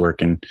techies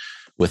working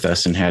with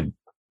us and had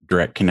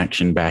direct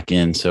connection back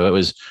in. So it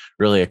was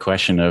really a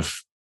question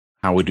of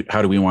how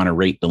do we want to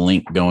rate the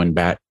link going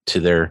back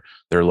to their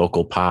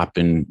local POP.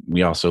 And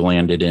we also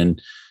landed in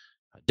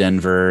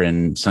Denver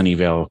and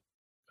Sunnyvale,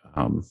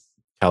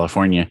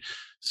 California.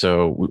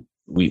 So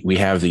we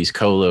have these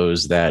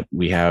colos that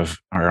we have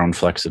our own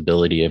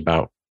flexibility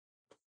about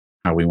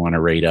how we want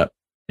to rate up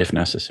if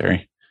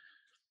necessary.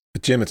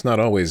 But Jim, it's not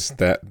always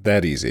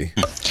that easy.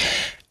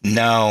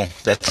 No,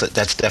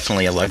 that's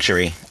definitely a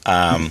luxury.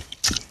 I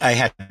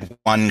had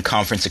one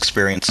conference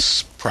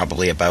experience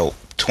probably about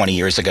 20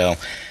 years ago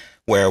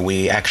where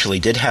we actually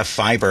did have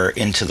fiber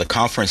into the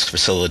conference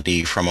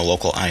facility from a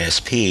local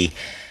ISP,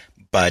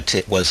 but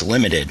it was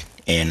limited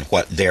in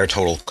what their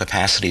total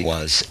capacity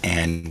was,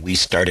 and we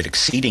started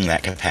exceeding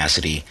that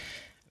capacity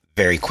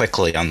very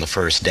quickly on the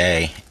first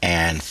day.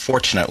 And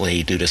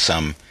fortunately, due to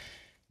some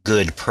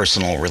good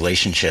personal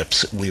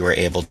relationships, we were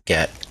able to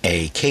get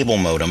a cable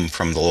modem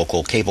from the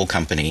local cable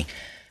company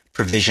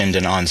provisioned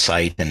and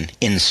on-site and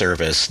in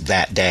service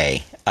that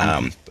day.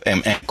 And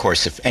of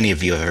course, if any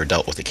of you have ever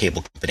dealt with a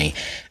cable company,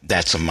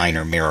 that's a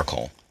minor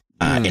miracle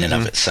in and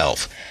of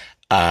itself.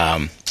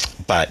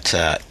 But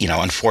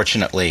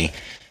unfortunately,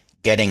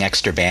 getting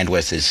extra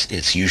bandwidth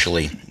is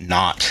usually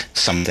not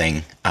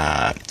something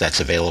that's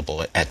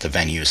available at the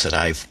venues that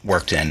I've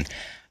worked in,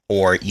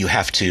 or you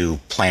have to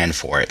plan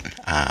for it.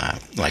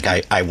 Like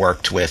I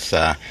worked with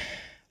a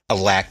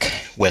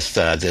LEC with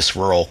this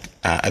rural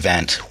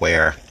event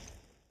where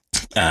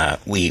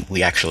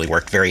we actually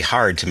worked very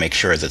hard to make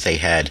sure that they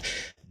had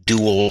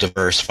dual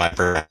diverse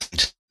fiber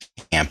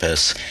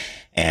campus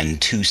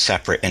and 2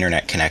 separate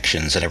internet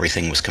connections, and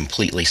everything was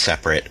completely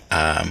separate.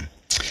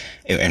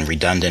 and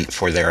redundant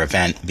for their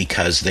event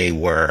because they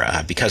were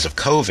because of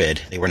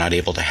COVID, they were not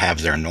able to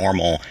have their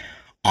normal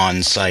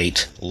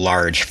on-site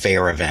large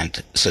fair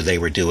event. So they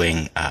were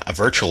doing a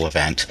virtual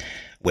event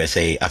with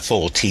a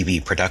full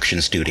TV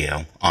production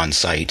studio on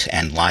site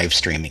and live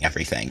streaming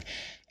everything.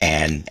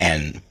 And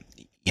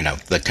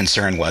the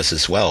concern was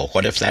as well,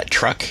 what if that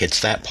truck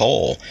hits that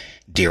pole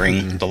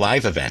during the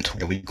live event?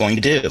 What are we going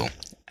to do?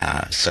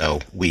 So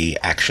we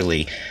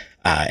actually,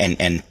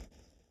 and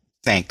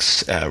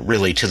thanks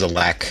really to the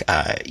LAC,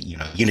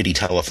 Unity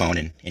Telephone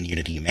and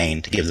Unity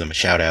Maine, to give them a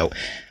shout out,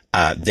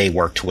 they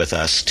worked with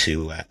us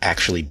to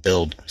actually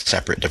build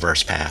separate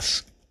diverse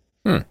paths.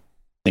 I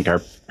think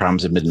our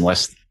problems have been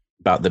less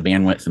about the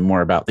bandwidth and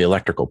more about the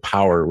electrical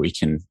power we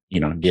can,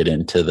 get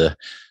into the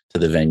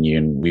venue.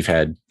 And we've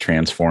had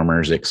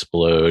transformers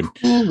explode.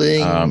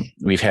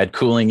 We've had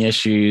cooling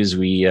issues.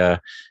 We,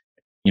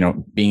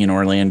 being in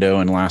Orlando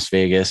and Las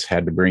Vegas,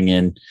 had to bring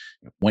in.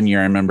 One year,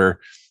 I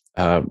remember,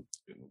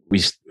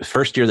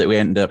 first year that we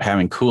ended up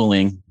having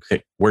cooling.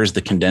 Where's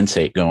the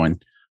condensate going?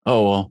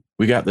 Oh, well,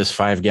 we got this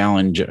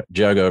 5-gallon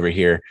jug over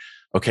here.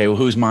 Okay, well,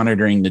 who's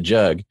monitoring the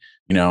jug?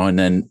 And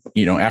then,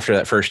 after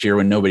that first year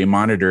when nobody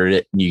monitored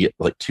it, and you get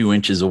like 2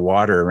 inches of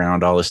water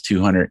around all this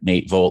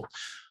 208 volt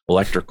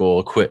electrical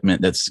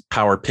equipment that's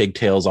power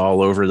pigtails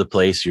all over the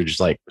place. You're just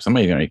like,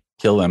 somebody's going to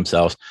kill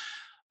themselves.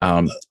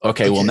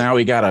 Okay, well, now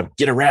we got to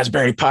get a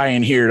Raspberry Pi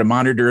in here to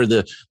monitor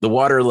the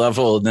water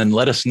level and then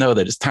let us know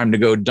that it's time to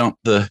go dump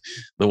the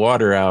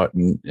water out.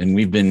 And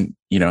we've been,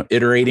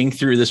 iterating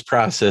through this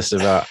process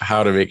about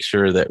how to make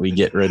sure that we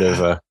get rid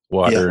of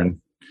water. And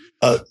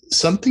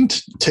something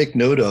to take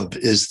note of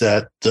is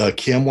that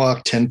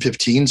CamWalk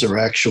 1015s are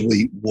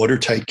actually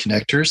watertight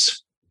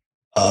connectors.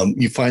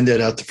 You find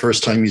that out the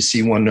first time you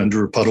see one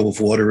under a puddle of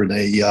water in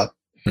a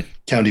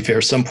county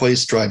fair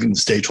someplace driving the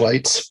stage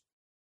lights.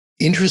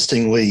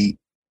 Interestingly,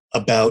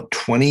 about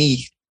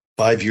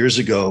 25 years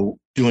ago,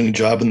 doing a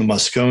job in the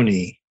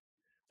Moscone,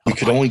 we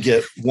could only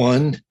get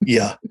one.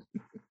 Yeah,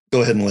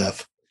 go ahead and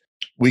laugh.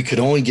 We could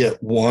only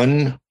get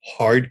one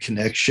hard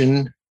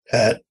connection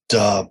at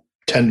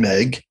 10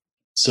 meg.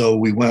 So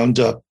we wound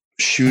up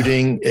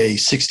shooting a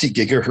 60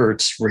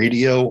 gigahertz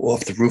radio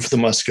off the roof of the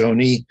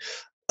Moscone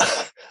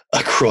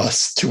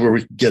across to where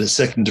we could get a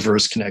second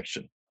diverse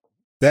connection.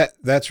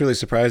 That's really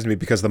surprised me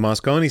because the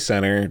Moscone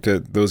Center, to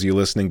those of you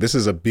listening, this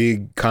is a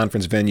big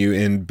conference venue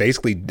in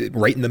basically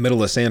right in the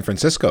middle of San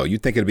Francisco.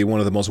 You'd think it'd be one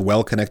of the most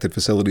well-connected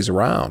facilities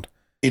around.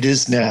 It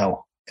is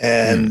now.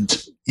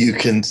 And you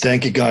can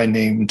thank a guy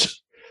named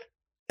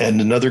and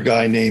another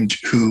guy named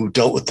who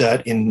dealt with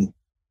that in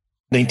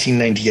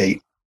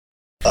 1998.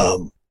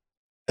 And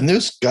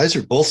those guys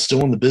are both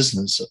still in the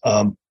business.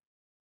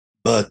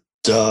 But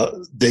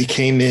they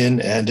came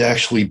in and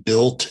actually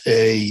built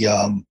a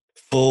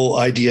full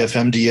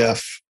IDF,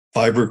 MDF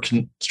fiber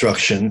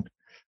construction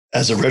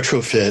as a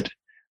retrofit,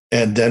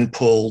 and then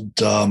pulled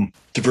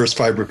diverse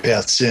fiber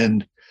paths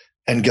in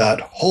and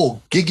got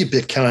whole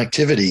gigabit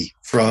connectivity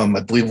from,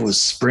 I believe it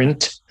was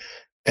Sprint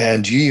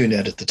and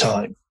UUNet at the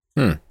time.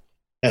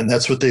 And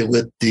that's what they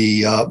lit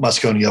the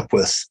Moscone up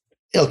with.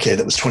 Okay,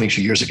 that was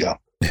 22 years ago.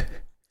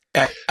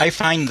 I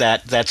find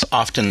that that's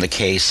often the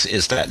case,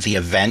 is that the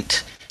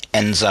event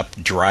ends up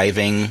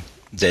driving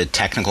the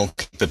technical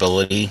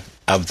capability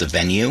of the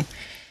venue,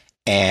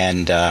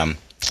 and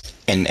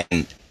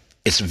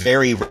it's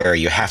very rare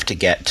you have to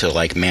get to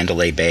like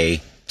Mandalay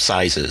Bay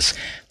sizes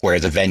where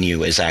the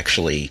venue is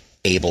actually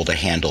able to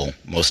handle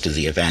most of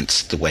the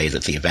events the way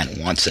that the event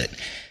wants it.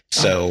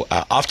 So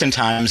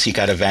oftentimes you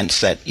got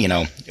events that,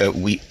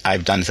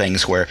 I've done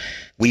things where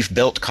we've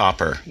built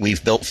copper,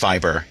 we've built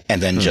fiber,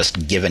 and then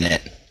just given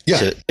it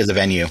to the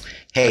venue.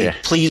 Hey,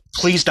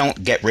 please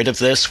don't get rid of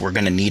this. We're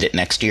going to need it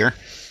next year.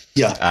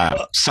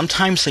 Yeah.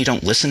 Sometimes they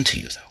don't listen to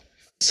you, though.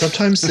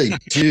 Sometimes they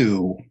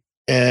do.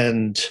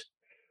 And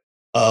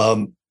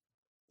I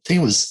think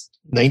it was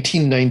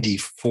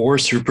 1994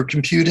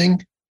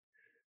 supercomputing.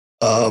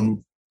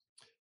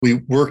 We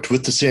worked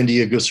with the San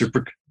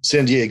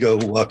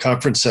Diego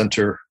Conference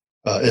Center,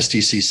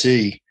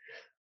 SDCC,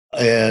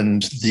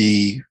 and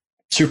the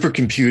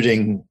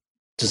supercomputing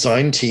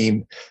design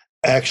team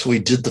actually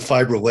did the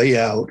fiber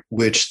layout,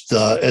 which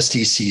the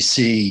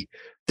SDCC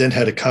then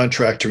had a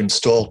contractor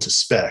install to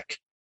spec,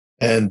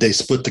 and they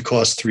split the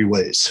cost 3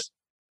 ways.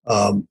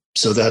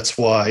 So that's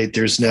why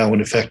there's now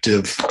an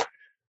effective.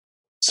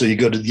 So you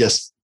go to the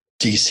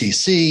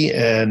SDCC,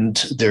 and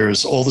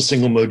there's all the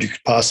single mode you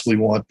could possibly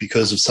want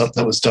because of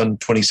something that was done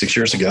 26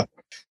 years ago.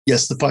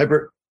 Yes, the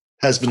fiber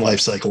has been life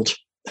cycled.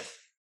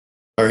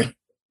 Sorry.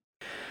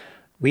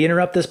 We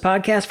interrupt this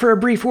podcast for a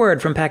brief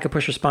word from Packet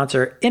Pusher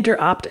sponsor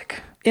Interoptic.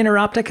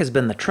 Interoptic has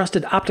been the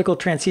trusted optical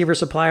transceiver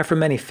supplier for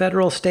many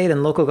federal, state,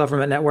 and local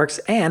government networks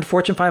and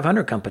Fortune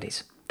 500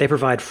 companies. They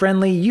provide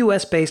friendly,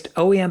 US-based,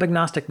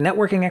 OEM-agnostic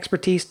networking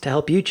expertise to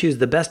help you choose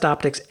the best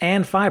optics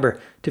and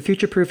fiber to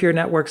future-proof your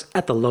networks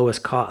at the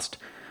lowest cost.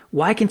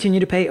 Why continue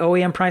to pay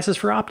OEM prices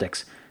for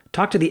optics?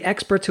 Talk to the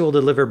experts who will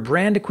deliver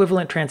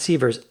brand-equivalent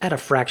transceivers at a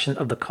fraction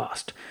of the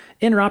cost.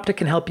 Interoptic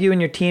can help you and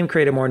your team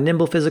create a more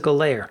nimble physical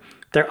layer.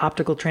 Their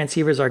optical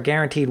transceivers are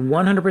guaranteed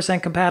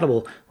 100%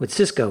 compatible with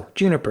Cisco,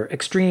 Juniper,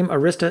 Extreme,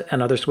 Arista,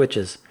 and other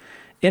switches.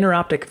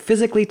 InterOptic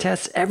physically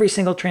tests every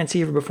single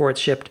transceiver before it's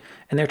shipped,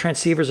 and their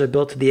transceivers are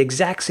built to the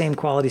exact same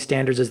quality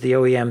standards as the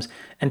OEMs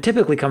and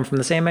typically come from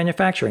the same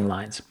manufacturing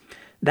lines.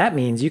 That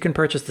means you can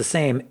purchase the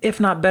same, if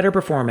not better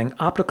performing,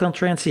 optical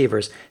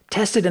transceivers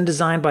tested and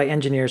designed by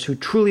engineers who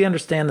truly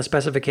understand the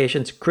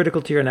specifications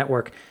critical to your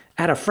network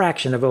at a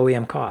fraction of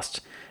OEM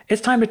costs.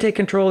 It's time to take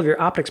control of your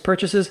optics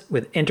purchases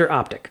with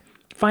InterOptic.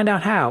 Find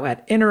out how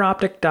at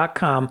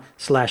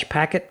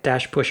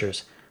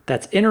interoptic.com/packet-pushers.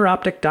 That's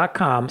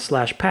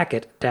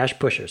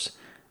interoptic.com/packet-pushers.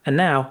 And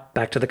now,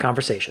 back to the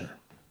conversation.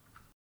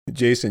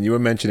 Jason, you were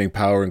mentioning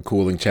power and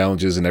cooling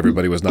challenges, and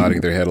everybody was nodding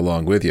their head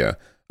along with you.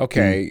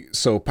 Okay,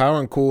 so power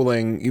and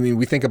cooling,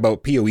 we think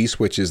about PoE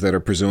switches that are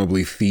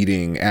presumably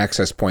feeding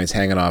access points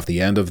hanging off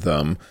the end of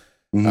them.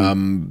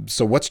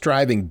 So what's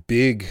driving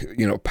big,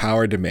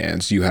 power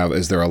demands?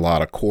 Is there a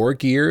lot of core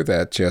gear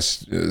that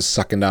just is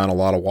sucking down a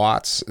lot of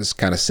watts, is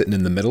kind of sitting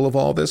in the middle of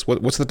all this?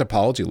 What's the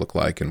topology look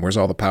like, and where's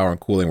all the power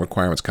and cooling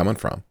requirements coming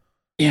from?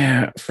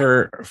 Yeah,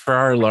 for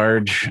our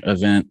large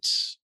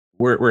events,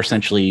 we're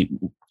essentially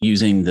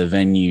using the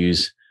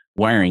venue's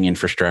wiring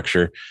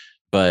infrastructure,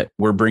 but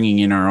we're bringing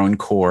in our own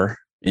core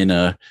in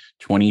a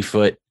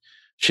 20-foot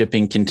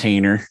shipping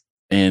container,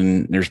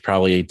 and there's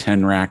probably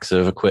 10 racks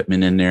of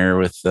equipment in there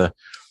with the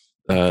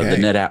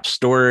NetApp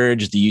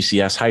storage, the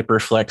UCS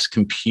HyperFlex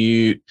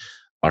compute,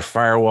 our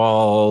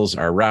firewalls,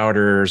 our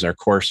routers, our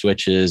core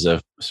switches, a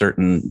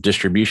certain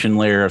distribution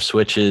layer of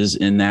switches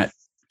in that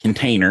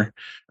container,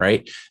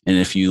 right? And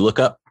if you look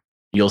up,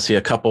 you'll see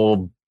a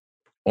couple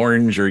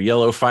orange or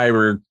yellow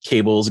fiber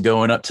cables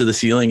going up to the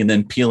ceiling and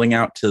then peeling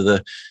out to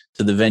the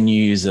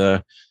venue's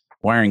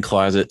wiring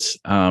closets,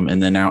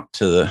 and then out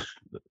to the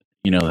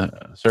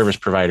service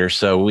provider.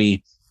 So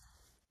we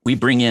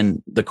bring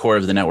in the core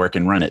of the network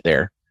and run it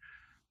there,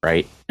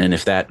 right? And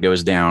if that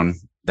goes down,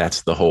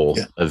 that's the whole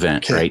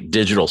event, right?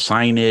 Digital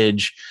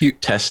signage,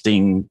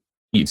 testing,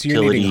 utilities. So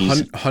you're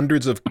needing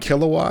hundreds of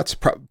kilowatts,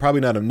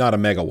 probably not a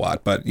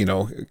megawatt, but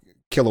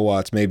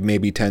kilowatts,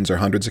 maybe tens or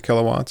hundreds of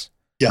kilowatts.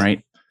 Yeah.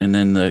 Right. And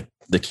then the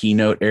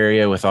keynote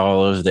area with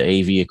all of the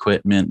AV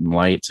equipment and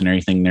lights and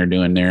everything they're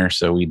doing there.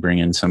 So we bring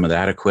in some of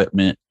that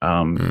equipment.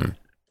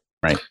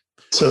 Right.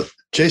 So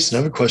Jason,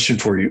 I have a question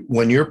for you.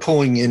 When you're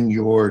pulling in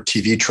your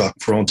TV truck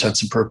for all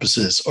intents and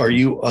purposes, are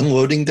you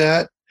unloading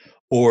that,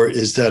 or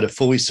is that a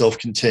fully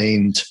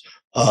self-contained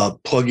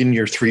plug in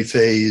your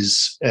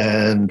 3-phase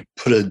and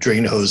put a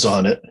drain hose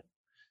on it?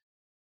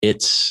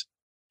 It's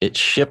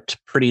shipped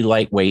pretty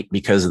lightweight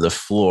because of the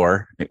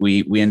floor.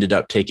 We ended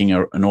up taking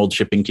an old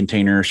shipping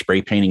container,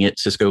 spray painting it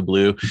Cisco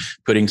blue,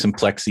 putting some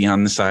plexi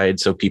on the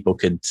side so people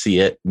could see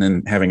it, and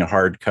then having a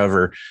hard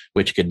cover,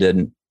 which could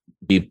then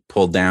be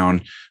pulled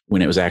down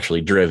when it was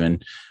actually driven.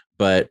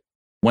 But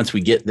once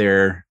we get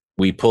there,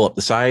 we pull up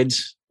the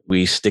sides,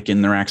 we stick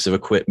in the racks of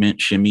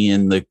equipment, shimmy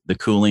in the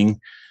cooling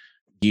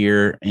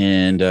gear,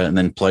 and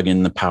then plug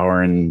in the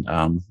power and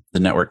the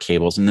network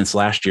cables. And this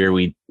last year,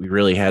 we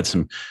really had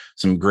some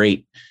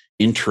great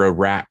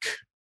intra-rack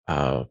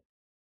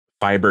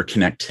fiber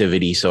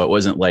connectivity. So it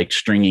wasn't like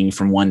stringing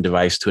from one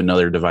device to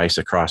another device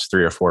across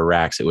 3 or 4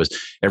 racks. It was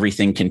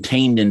everything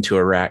contained into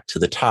a rack to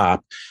the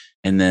top,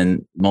 and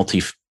then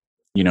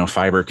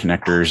fiber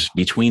connectors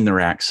between the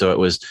racks. So it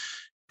was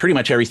pretty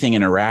much everything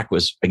in a rack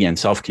was, again,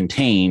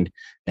 self-contained.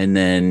 And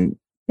then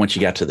once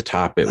you got to the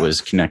top, it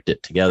was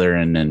connected together,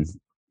 and then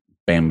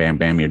bam, bam,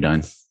 bam, you're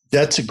done.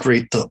 That's a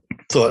great thought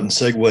and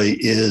segue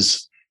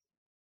is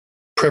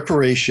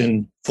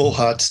preparation, full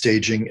hot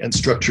staging, and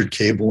structured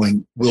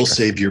cabling will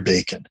save your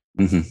bacon.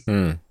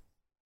 At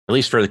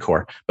least for the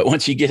core. But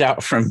once you get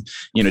out from,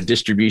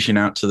 distribution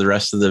out to the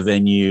rest of the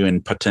venue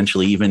and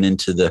potentially even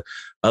into the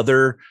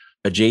other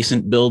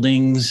adjacent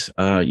buildings,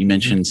 you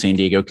mentioned San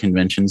Diego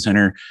Convention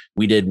Center.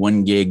 We did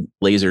 1 gig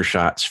laser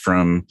shots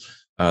from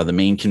the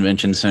main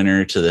convention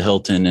center to the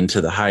Hilton and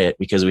to the Hyatt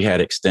because we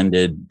had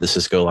extended the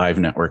Cisco Live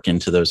network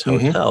into those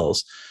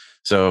hotels.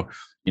 So,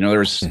 there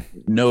was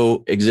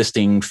no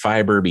existing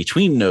fiber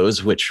between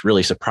those, which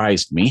really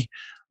surprised me.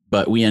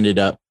 But we ended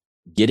up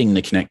getting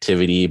the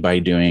connectivity by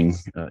doing,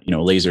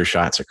 laser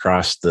shots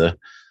across the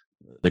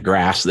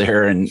grass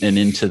there and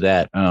into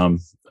that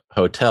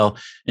hotel.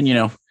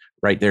 And,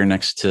 right there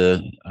next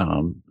to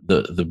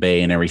the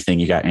bay and everything,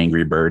 you got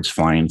Angry Birds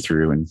flying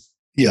through and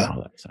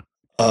all that stuff.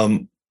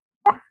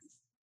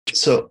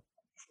 So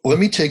let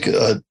me take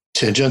a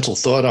tangential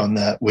thought on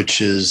that,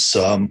 which is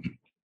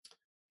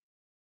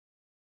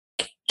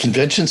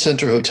convention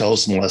center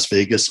hotels in Las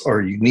Vegas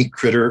are a unique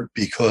critter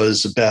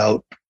because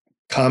about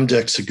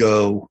Comdex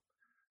ago,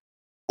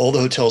 all the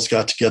hotels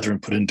got together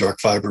and put in dark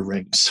fiber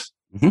rings.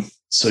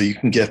 So you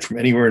can get from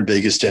anywhere in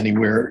Vegas to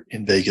anywhere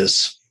in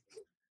Vegas.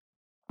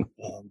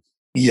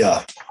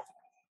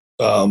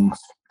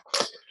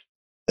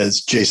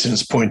 As Jason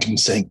is pointing,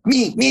 saying,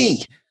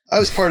 me, I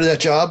was part of that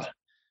job.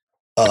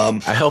 I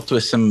helped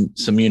with some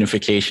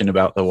unification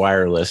about the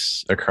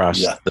wireless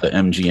across the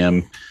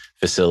MGM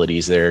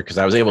facilities there, because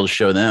I was able to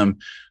show them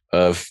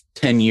of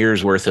 10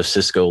 years worth of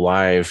Cisco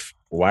Live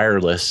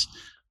wireless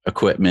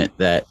equipment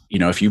that,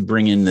 if you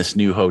bring in this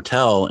new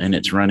hotel and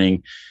it's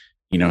running,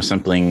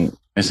 something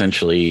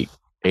essentially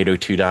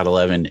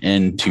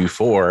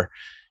 802.11n24,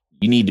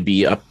 you need to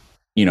be up,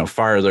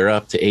 farther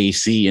up to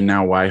AC and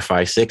now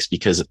Wi-Fi 6,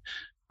 because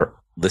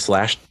this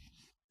last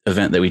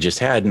event that we just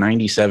had,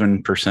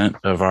 97%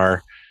 of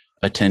our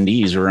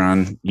attendees were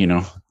on,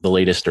 the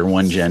latest or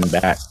 1 gen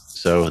back.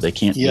 So they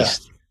can't be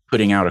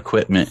putting out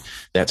equipment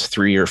that's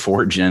 3 or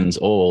 4 gens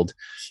old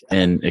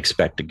and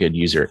expect a good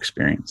user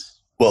experience.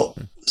 Well,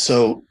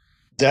 so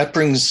that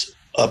brings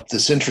up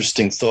this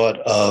interesting thought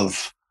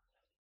of,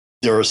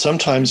 there are some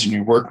times when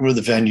you're working with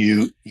a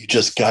venue, you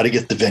just got to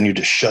get the venue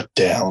to shut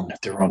down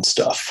their own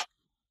stuff,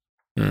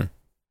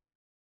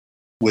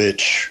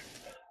 which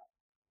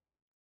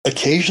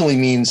occasionally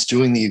means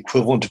doing the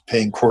equivalent of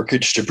paying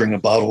corkage to bring a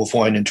bottle of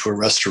wine into a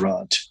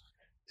restaurant.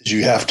 Is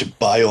you have to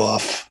buy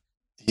off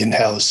the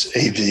in-house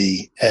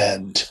AV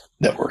and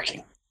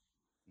networking.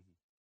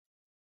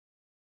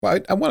 Well,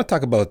 I want to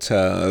talk about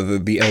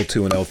the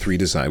L2 and L3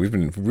 design. We've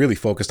been really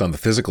focused on the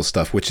physical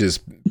stuff, which is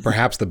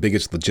perhaps the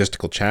biggest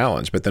logistical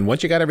challenge. But then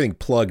once you got everything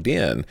plugged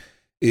in,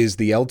 is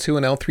the L2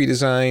 and L3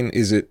 design,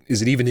 is it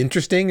even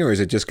interesting, or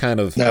is it just kind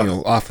of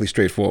awfully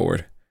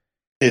straightforward?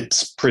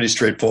 It's pretty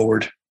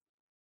straightforward.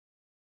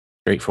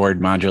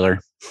 Straightforward, modular.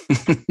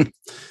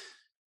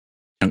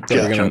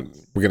 So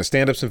we're gonna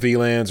stand up some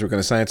VLANs. We're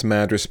gonna assign some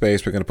address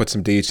space. We're gonna put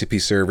some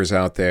DHCP servers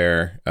out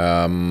there.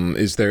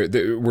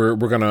 We're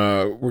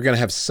gonna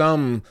have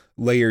some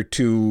layer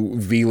 2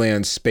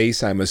 VLAN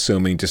space, I'm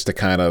assuming, just to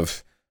kind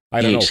of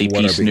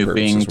DHCP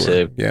snooping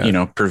to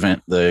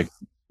prevent the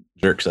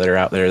jerks that are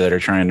out there that are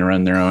trying to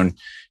run their own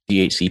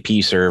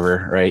DHCP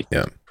server, right?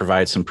 Yeah.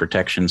 Provide some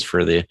protections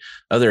for the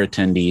other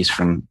attendees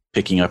from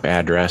picking up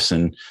address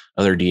and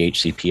other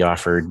DHCP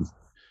offered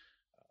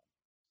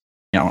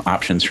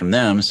options from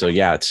them. So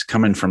it's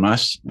coming from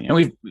us.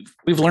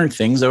 We've learned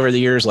things over the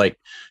years, like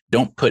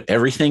don't put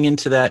everything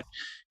into that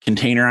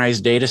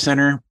containerized data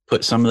center,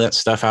 put some of that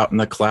stuff out in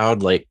the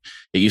cloud. Like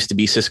it used to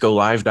be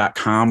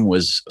CiscoLive.com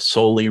was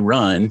solely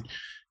run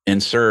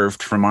and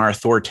served from our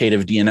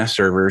authoritative DNS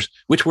servers,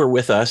 which were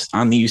with us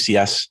on the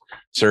UCS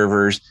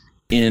servers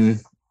in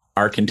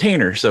our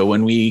container. So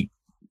when we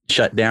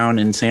shut down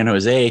in San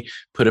Jose,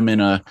 put them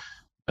in a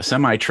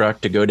semi truck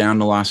to go down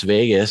to Las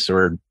Vegas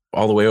or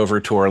all the way over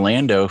to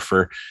Orlando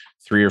for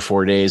 3 or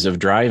 4 days of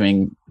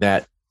driving,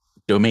 that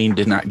domain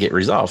did not get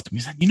resolved. We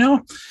said,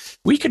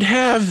 we could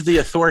have the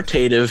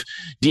authoritative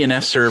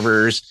DNS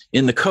servers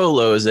in the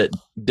colos at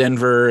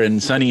Denver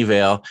and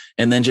Sunnyvale,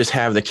 and then just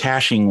have the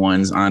caching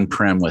ones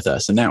on-prem with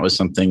us. And that was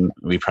something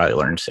we probably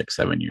learned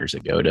 6-7 years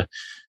ago.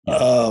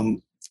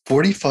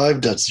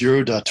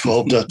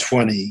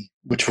 45.0.12.20,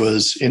 which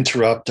was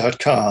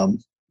interop.com,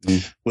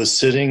 was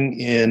sitting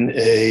in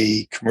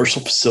a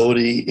commercial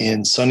facility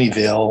in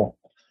Sunnyvale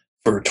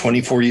for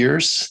 24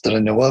 years that I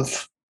know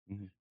of.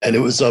 And it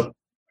was up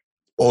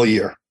all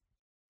year.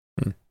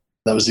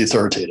 That was the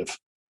authoritative.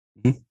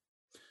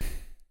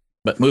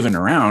 But moving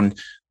around,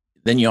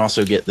 then you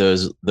also get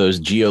those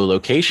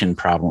geolocation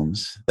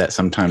problems that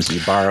sometimes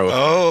you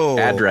borrow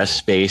address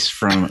space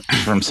from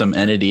some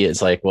entity.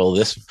 It's like, well,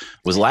 this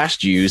was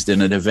last used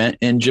in an event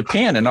in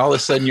Japan, and all of a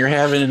sudden you're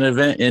having an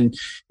event in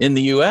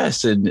the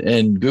US,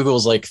 and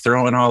Google's like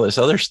throwing all this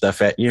other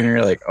stuff at you, and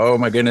you're like, oh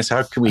my goodness,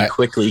 how can we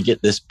quickly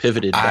get this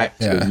pivoted back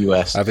to the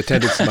US? I've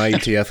attended some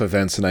IETF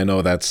events, and I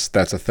know that's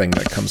a thing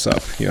that comes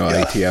up.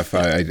 IETF,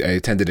 I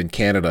attended in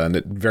Canada, and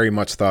it very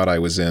much thought I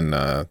was in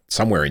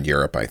somewhere in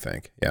Europe, I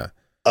think. Yeah.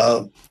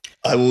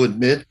 I will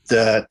admit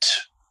that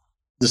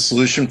the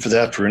solution for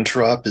that for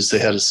Interop is they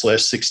had a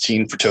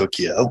 /16 for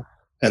Tokyo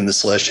and the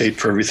 /8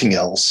 for everything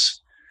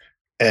else.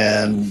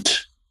 And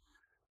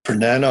for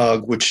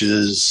Nanog, which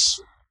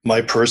is my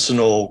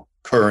personal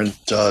current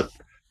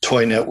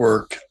toy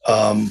network,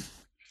 I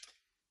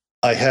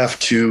have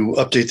to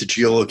update the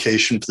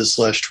geolocation for the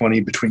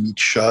 /20 between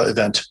each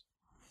event.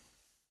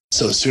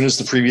 So as soon as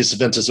the previous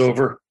event is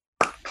over,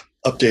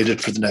 update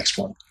it for the next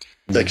one.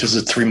 That gives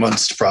it 3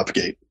 months to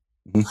propagate.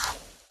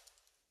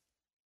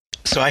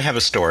 So I have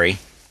a story.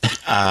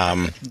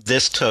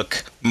 This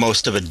took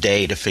most of a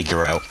day to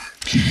figure out.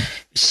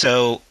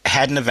 So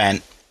had an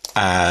event.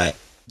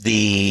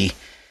 The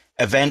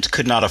event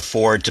could not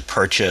afford to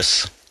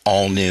purchase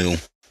all new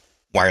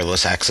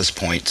wireless access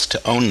points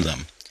to own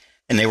them,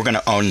 and they were going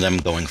to own them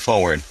going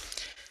forward.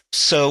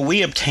 So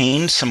we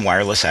obtained some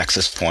wireless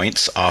access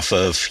points off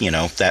of,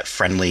 that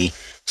friendly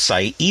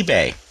site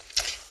eBay,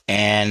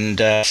 and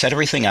set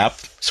everything up.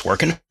 It's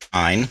working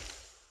fine.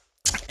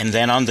 And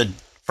then on the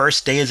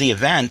first day of the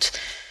event,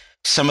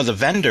 some of the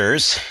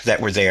vendors that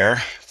were there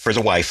for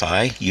the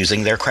Wi-Fi,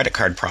 using their credit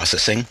card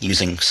processing,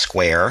 using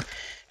Square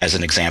as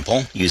an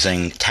example,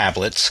 using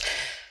tablets,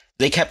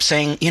 they kept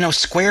saying,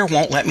 Square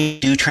won't let me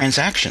do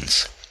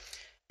transactions.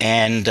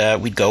 And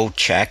we'd go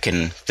check,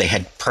 and they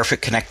had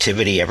perfect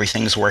connectivity.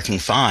 Everything's working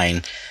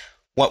fine.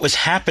 What was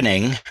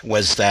happening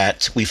was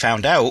that we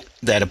found out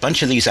that a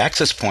bunch of these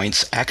access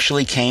points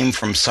actually came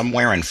from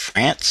somewhere in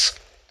France.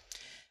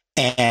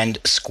 And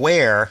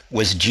Square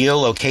was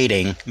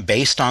geolocating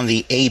based on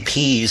the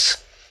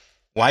AP's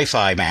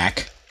Wi-Fi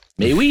MAC.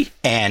 May we?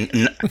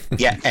 And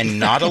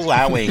not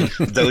allowing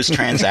those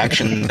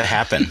transactions to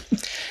happen.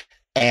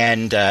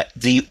 And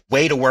the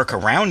way to work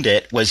around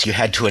it was you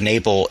had to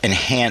enable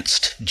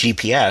enhanced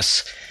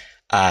GPS,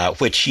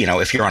 which,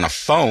 if you're on a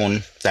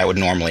phone, that would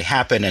normally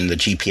happen, and the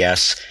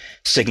GPS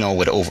signal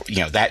would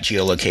that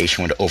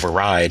geolocation would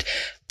override.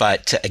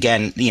 But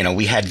again,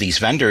 we had these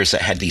vendors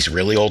that had these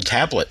really old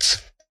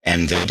tablets,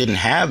 and they didn't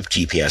have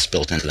GPS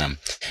built into them.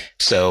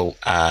 So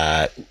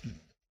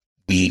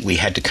we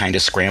had to kind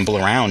of scramble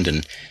around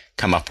and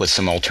come up with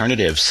some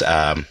alternatives.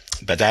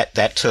 But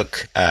that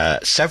took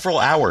several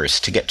hours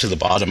to get to the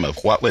bottom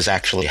of what was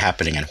actually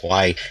happening and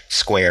why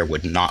Square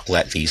would not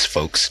let these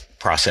folks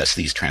process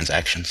these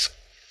transactions.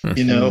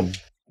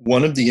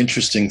 One of the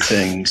interesting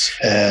things,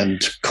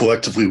 and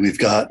collectively we've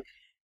got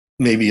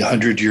maybe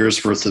 100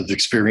 years worth of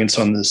experience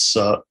on this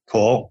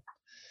call,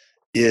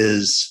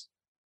 is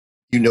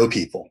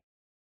people.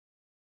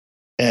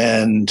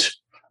 And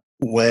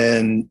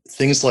when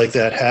things like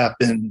that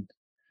happen,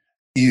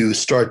 you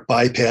start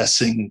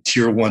bypassing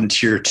tier 1,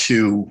 tier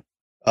 2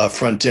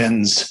 front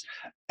ends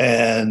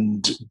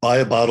and buy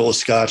a bottle of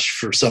scotch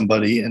for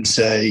somebody and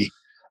say,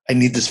 I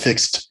need this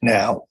fixed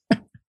now.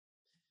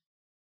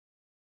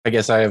 I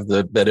guess I have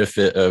the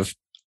benefit of,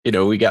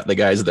 we got the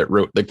guys that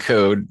wrote the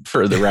code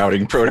for the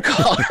routing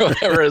protocol or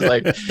whatever. It's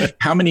like,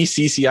 how many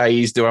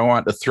CCIEs do I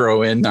want to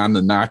throw in on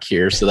the NOC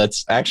here? So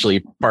that's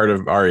actually part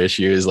of our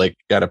issue is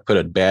got to put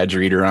a badge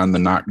reader on the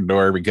NOC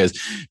door because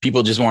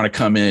people just want to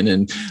come in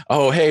and,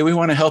 oh, hey, we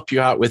want to help you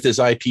out with this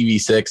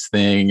IPv6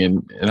 thing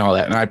and all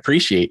that. And I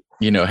appreciate,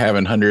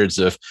 having hundreds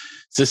of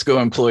Cisco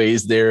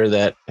employees there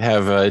that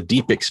have a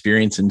deep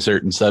experience in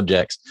certain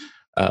subjects.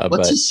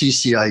 What's a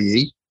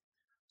CCIE?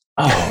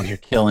 Oh, you're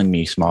killing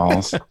me,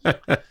 Smalls. All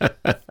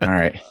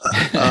right.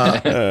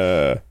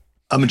 I'm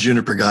a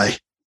Juniper guy.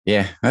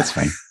 Yeah, that's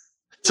fine.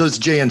 So it's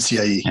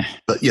JNCIE,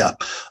 but yeah.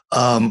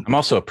 I'm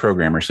also a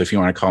programmer, so if you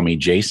want to call me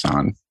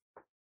JSON.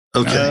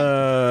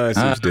 Okay.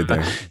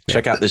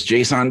 Check out this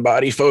JSON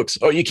body, folks.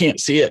 Oh, you can't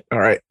see it. All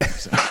right.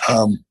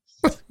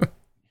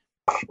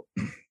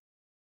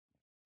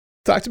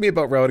 Talk to me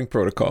about routing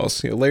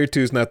protocols. Layer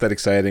 2 is not that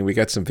exciting. We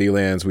got some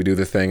VLANs. We do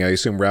the thing. I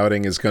assume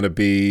routing is going to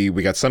be,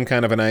 we got some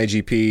kind of an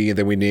IGP, and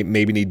then we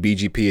maybe need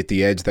BGP at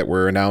the edge that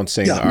we're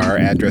announcing our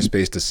address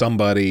space to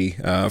somebody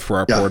for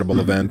our portable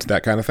event,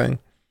 that kind of thing.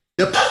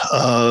 Yep.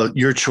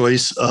 Your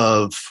choice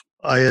of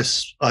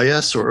IS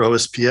or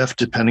OSPF,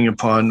 depending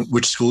upon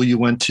which school you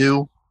went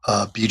to.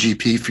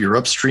 BGP for your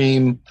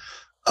upstream.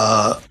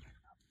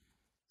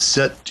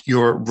 Set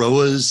your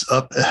ROAs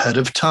up ahead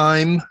of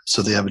time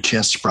so they have a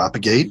chance to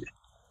propagate.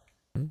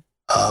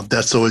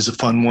 That's always a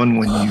fun one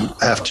when you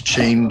have to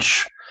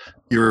change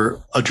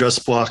your address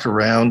block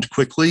around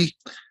quickly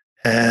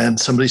and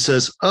somebody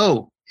says,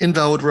 oh,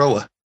 invalid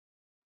ROA.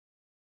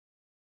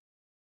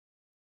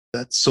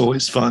 That's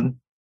always fun.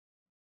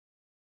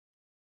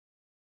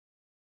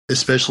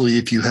 Especially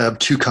if you have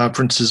two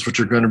conferences which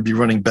are going to be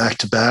running back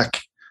to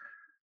back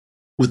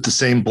with the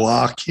same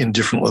block in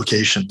different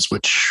locations,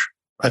 which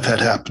I've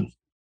had happen.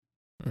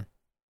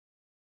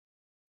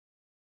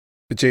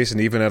 But Jason,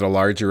 even at a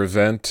larger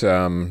event,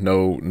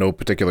 no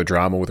particular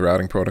drama with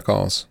routing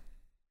protocols?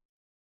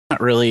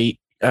 Not really.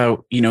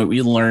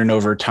 We learn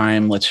over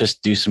time. Let's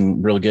just do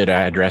some real good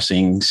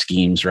addressing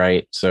schemes,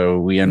 right? So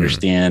we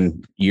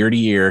understand year to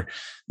year,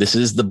 this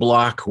is the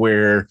block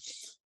where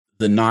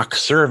the NOC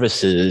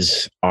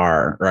services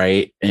are,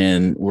 right?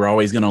 And we're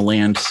always going to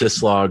land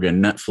syslog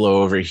and NetFlow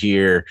over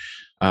here.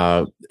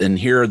 And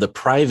here are the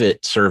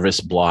private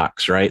service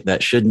blocks, right?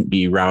 That shouldn't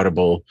be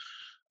routable,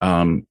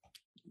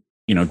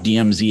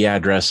 DMZ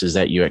addresses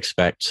that you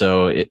expect.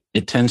 So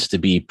it tends to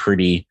be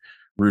pretty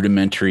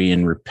rudimentary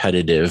and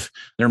repetitive.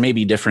 There may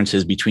be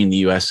differences between the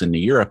US and the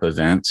Europe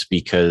events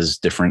because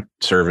different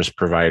service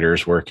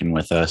providers working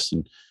with us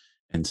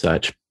and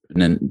such,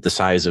 and then the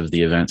size of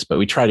the events, but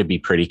we try to be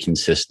pretty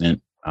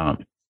consistent.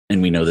 And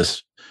we know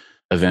this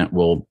event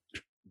will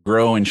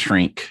grow and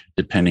shrink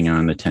depending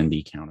on the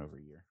attendee count over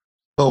year.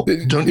 Oh,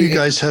 don't you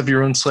guys have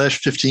your own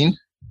 /15?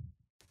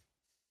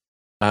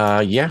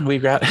 Yeah, we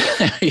got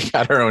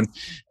our own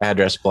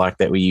address block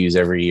that we use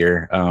every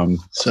year.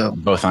 So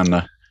both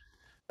on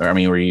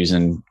we're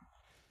using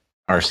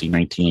RC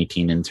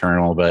 1918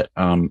 internal, but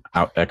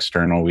out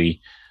external,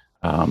 we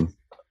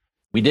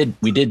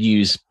did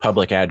use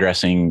public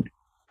addressing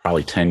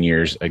probably 10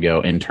 years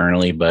ago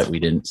internally, but we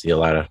didn't see a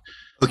lot of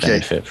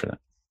benefit for that.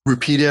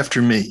 Repeat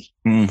after me.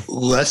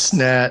 Less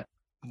NAT,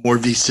 more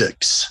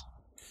V6.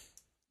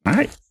 All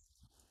right.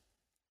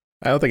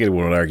 I don't think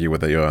anyone would argue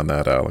with you on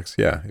that, Alex.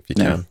 Yeah, if you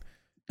can.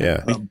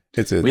 Yeah.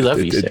 We love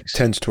V6. It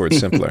tends towards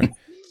simpler.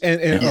 And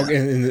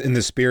in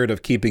the spirit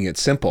of keeping it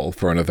simple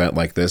for an event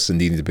like this and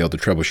needing to be able to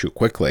troubleshoot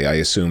quickly, I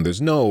assume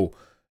there's no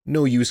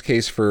use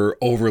case for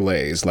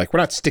overlays. Like,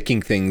 we're not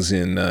sticking things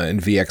in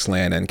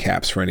VXLAN end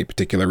caps for any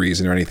particular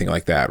reason or anything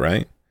like that,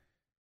 right?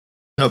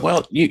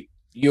 Well,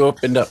 you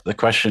opened up the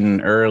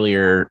question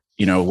earlier,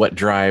 what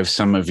drives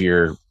some of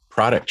your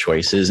product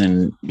choices.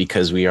 And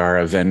because we are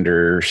a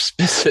vendor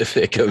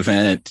specific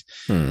event,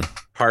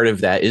 part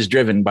of that is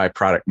driven by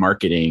product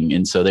marketing.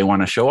 And so they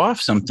want to show off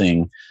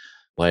something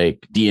like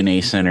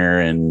DNA Center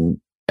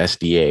and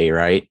SDA,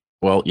 right?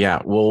 Well,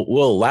 yeah, we'll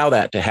allow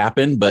that to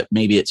happen, but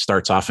maybe it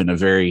starts off in a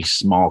very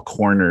small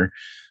corner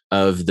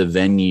of the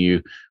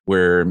venue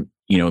where,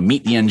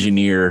 Meet the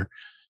Engineer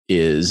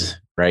is,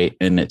 right?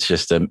 And it's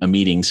just a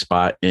meeting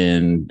spot,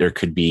 and there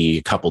could be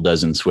a couple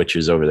dozen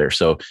switches over there.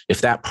 So if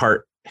that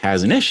part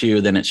has an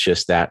issue, then it's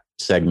just that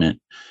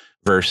segment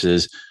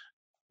versus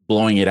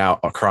blowing it out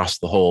across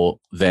the whole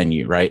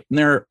venue, right?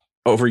 And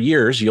over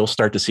years, you'll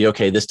start to see,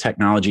 okay, this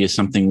technology is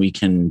something we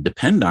can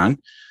depend on.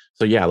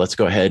 So yeah, let's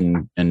go ahead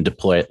and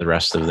deploy it the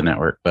rest of the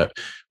network. But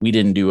we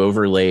didn't do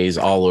overlays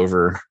all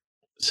over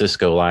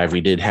Cisco Live.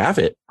 We did have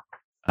it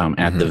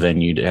at the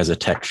venue as a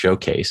tech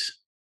showcase.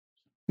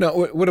 Now,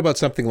 what about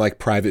something like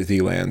private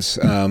VLANs?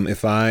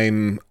 If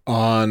I'm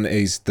on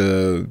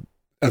the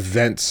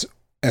event's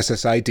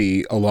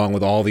SSID along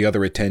with all the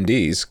other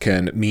attendees,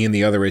 can me and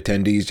the other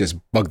attendees just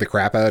bug the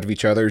crap out of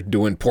each other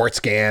doing port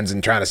scans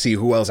and trying to see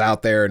who else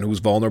out there and who's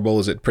vulnerable?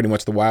 Is it pretty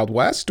much the Wild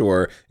West,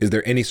 or is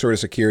there any sort of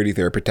security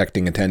there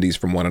protecting attendees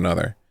from one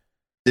another?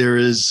 There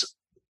is,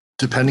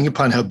 depending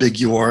upon how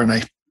big you are, and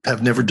I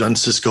have never done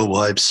Cisco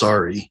Live,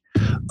 sorry.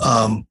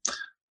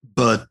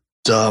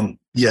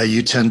 Yeah,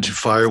 you tend to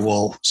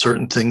firewall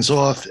certain things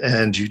off,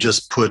 and you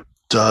just put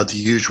the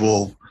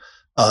usual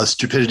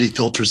stupidity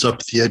filters up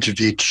at the edge of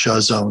each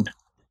zone.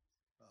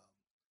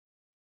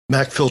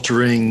 MAC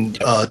filtering,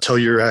 tell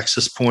your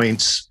access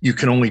points. You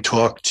can only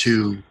talk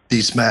to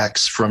these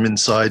MACs from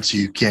inside, so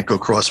you can't go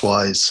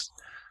crosswise.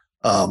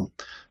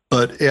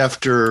 But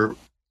after,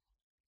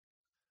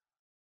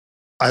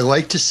 I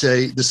like to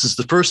say this is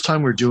the first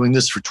time we're doing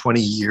this for 20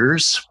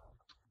 years,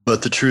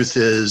 but the truth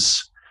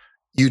is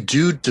you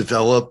do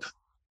develop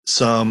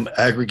some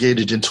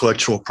aggregated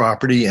intellectual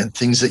property and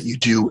things that you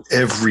do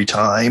every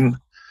time,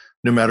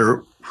 no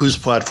matter whose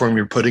platform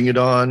you're putting it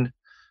on.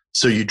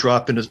 So you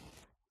drop in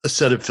a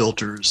set of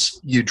filters,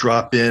 you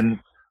drop in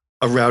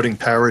a routing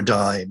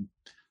paradigm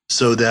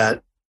so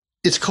that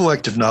it's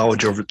collective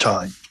knowledge over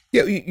time.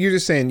 Yeah, you're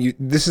just saying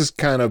this is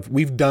kind of,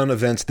 we've done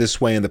events this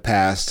way in the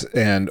past,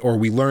 or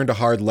we learned a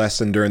hard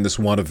lesson during this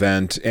one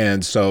event,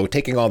 and so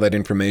taking all that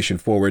information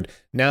forward,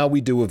 now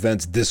we do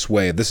events this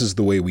way. This is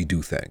the way we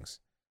do things.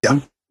 Yeah.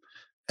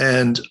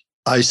 And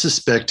I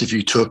suspect if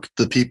you took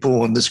the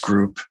people in this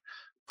group,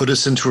 put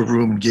us into a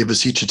room, and gave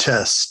us each a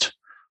test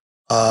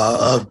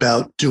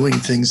about doing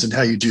things and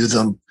how you do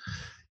them,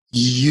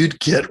 you'd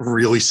get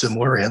really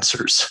similar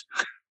answers.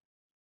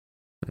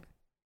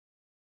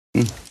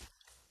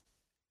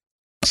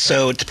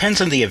 So it depends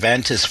on the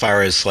event as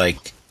far as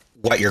like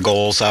what your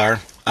goals are.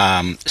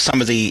 Some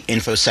of the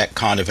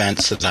InfoSecCon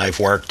events that I've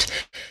worked,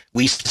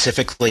 we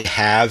specifically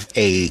have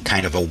a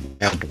kind of a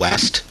Wild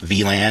West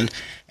VLAN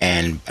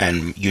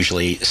and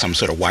usually some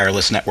sort of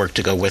wireless network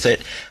to go with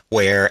it,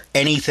 where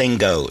anything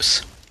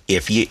goes.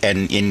 If you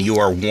and you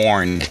are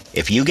warned,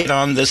 if you get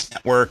on this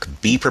network,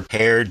 be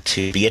prepared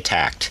to be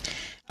attacked,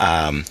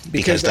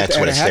 because that's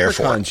what it's there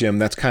for. Jim,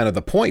 that's kind of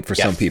the point for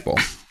some people.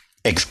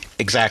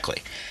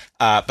 Exactly.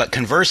 But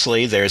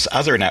conversely, there's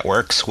other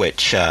networks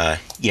which,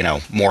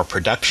 more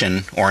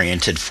production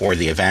oriented for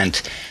the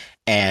event,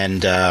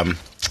 and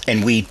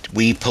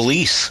we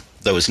police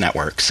those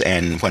networks.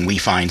 And when we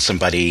find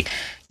somebody,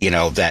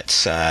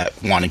 that's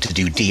wanting to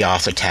do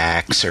DOS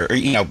attacks or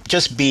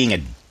just being a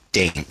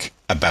dink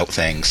about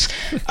things,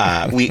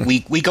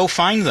 we go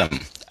find them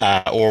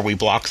or we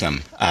block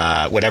them,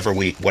 whatever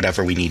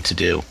we need to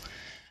do.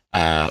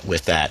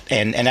 With that,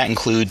 and that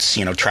includes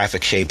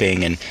traffic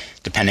shaping, and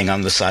depending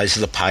on the size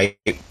of the pipe,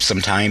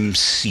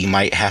 sometimes you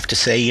might have to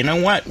say, you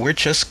know what, we're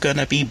just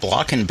gonna be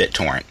blocking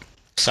BitTorrent.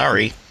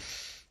 Sorry.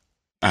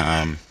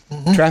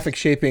 Traffic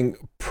shaping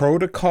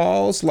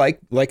protocols like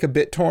a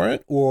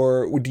BitTorrent,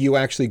 or do you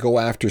actually go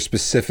after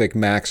specific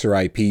MACs or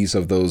IPs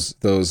of those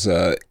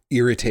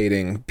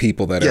irritating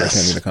people that are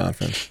attending the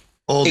conference?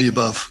 All the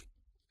above.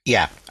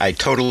 Yeah, I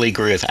totally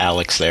agree with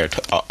Alex there.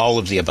 All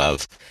of the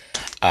above.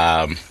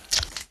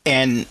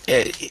 And,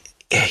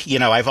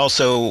 I've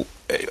also,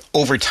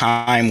 over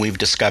time, we've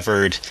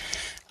discovered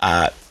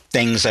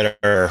things that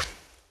are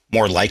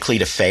more likely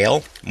to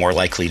fail, more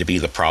likely to be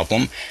the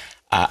problem.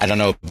 I don't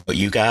know about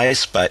you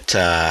guys, but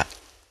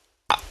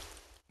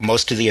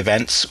most of the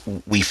events,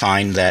 we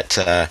find that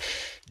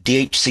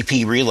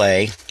DHCP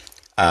relay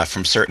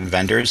from certain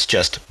vendors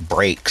just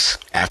breaks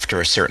after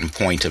a certain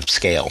point of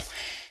scale.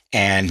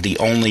 And the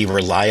only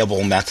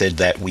reliable method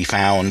that we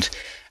found,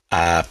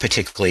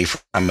 particularly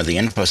from the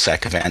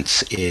InfoSec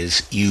events,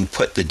 is you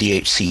put the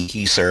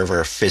DHCP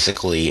server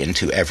physically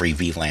into every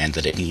VLAN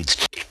that it needs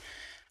to,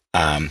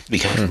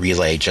 because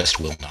relay just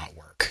will not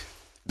work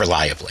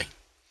reliably,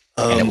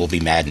 and it will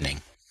be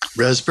maddening.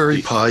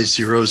 Raspberry Pi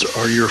zeros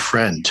are your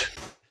friend.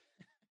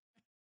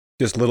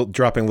 Just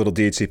dropping little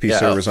DHCP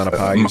servers on a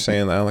Pi, you're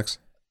saying, Alex?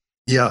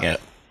 Yeah.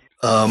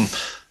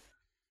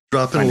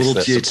 Dropping a Minus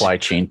little the supply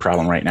chain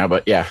problem right now,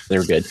 but yeah,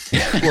 they're good.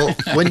 Well,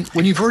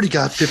 when you've already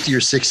got 50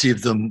 or 60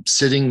 of them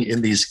sitting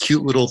in these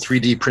cute little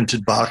 3D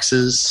printed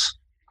boxes.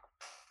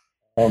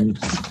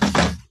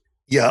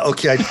 Yeah,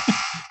 okay.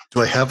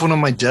 Do I have one on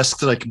my desk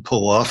that I can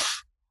pull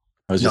off?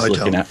 I was just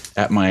looking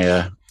at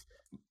my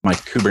my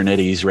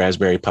Kubernetes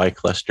Raspberry Pi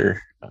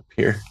cluster up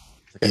here.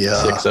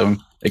 Yeah. 6 of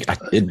them.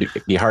 It'd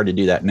be hard to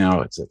do that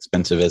now. It's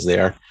expensive as they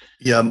are.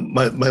 Yeah,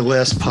 my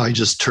last Pi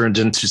just turned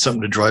into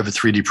something to drive a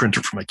 3D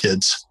printer for my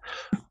kids.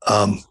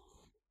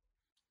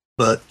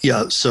 But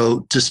yeah,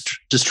 so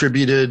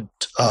distributed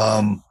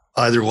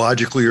either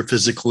logically or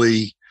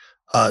physically.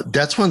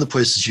 That's one of the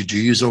places you do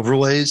use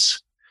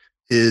overlays,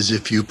 is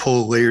if you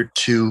pull a layer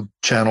 2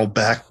 channel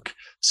back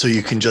so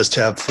you can just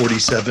have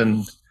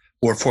 47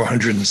 or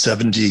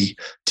 470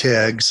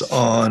 tags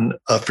on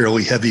a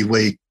fairly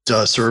heavyweight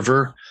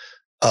server,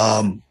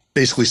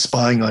 basically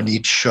spying on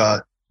each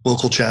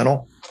local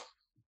channel.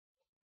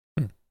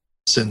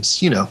 Since,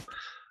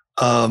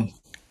 VXLAN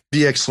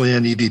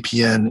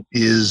EVPN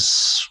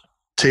is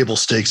table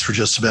stakes for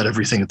just about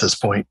everything at this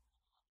point.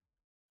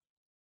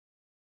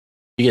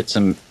 You get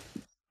some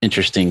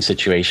interesting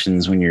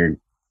situations when you're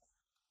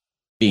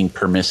being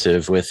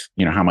permissive with,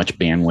 how much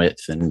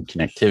bandwidth and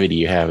connectivity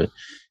you have.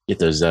 Get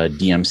those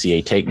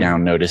DMCA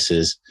takedown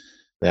notices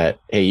that,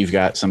 hey, you've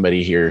got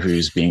somebody here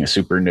who's being a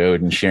super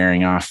node and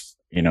sharing off,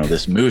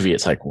 this movie.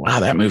 It's like, wow,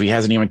 that movie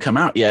hasn't even come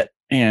out yet.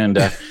 And,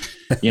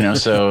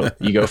 so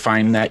you go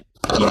find that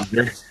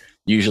user.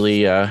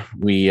 Usually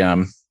we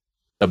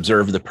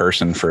observe the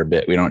person for a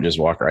bit. We don't just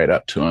walk right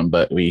up to them,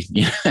 but we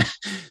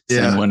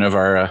send one of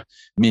our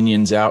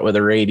minions out with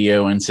a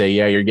radio and say,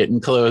 yeah, you're getting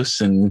close.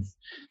 And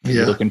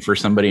you're looking for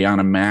somebody on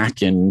a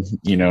Mac and,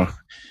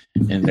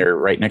 and they're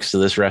right next to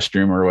this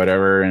restroom or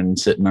whatever and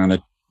sitting on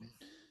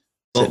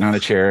a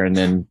chair, and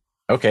then,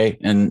 okay.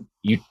 And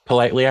you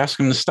politely ask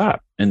them to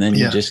stop, and then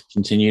you just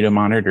continue to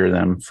monitor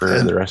them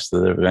for the rest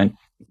of the event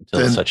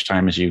until such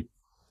time as you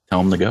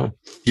tell them to go.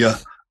 Yeah.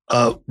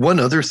 One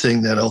other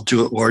thing that I'll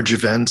do at large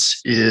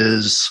events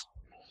is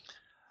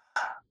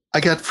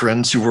I got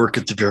friends who work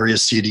at the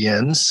various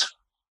CDNs.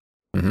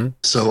 Mm-hmm.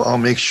 So I'll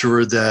make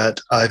sure that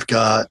I've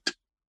got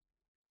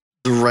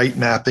the right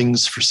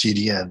mappings for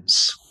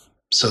CDNs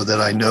so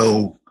that I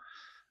know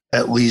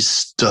at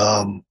least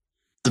the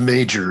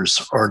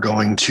majors are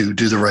going to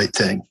do the right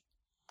thing,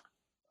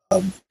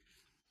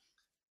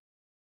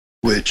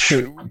 which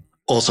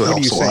also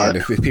helps a lot.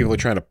 If people are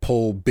trying to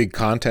pull big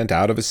content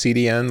out of a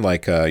CDN,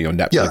 like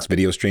Netflix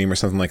video stream or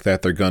something like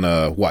that, they're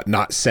gonna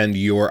not send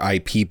your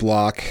IP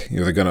block?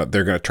 They're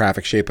gonna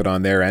traffic shape it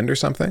on their end or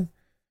something?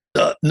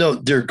 No,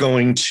 they're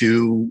going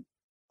to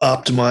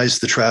optimize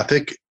the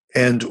traffic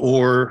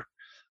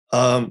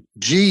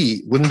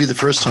wouldn't be the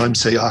first time,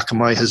 say,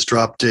 Akamai has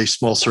dropped a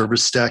small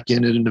service stack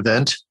in at an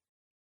event.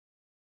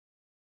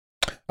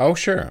 Oh,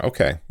 sure.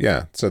 Okay.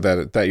 Yeah. So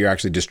that you're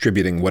actually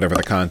distributing whatever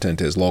the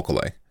content is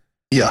locally.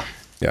 Yeah.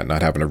 Yeah.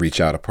 Not having to reach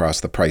out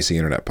across the pricey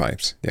internet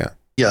pipes. Yeah.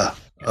 Yeah.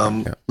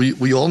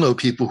 We all know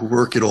people who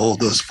work at all of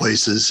those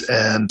places,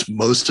 and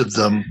most of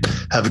them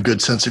have a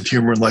good sense of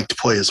humor and like to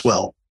play as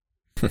well.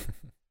 Do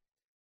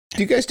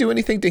you guys do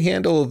anything to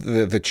handle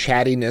the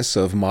chattiness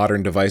of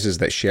modern devices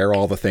that share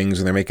all the things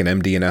and they're making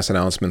MDNS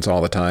announcements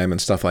all the time and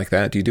stuff like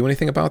that? Do you do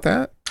anything about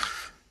that?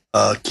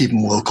 Keep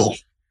them local.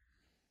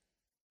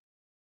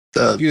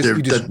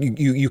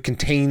 You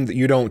contain.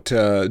 You don't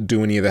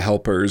do any of the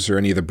helpers or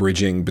any of the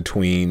bridging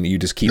between. You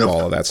just keep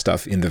all of that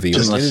stuff in the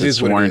VLAN. It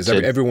is what it is.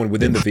 Everyone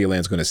within the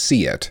VLAN is going to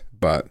see it,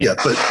 but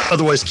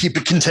otherwise keep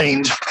it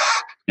contained.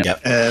 Yeah,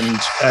 and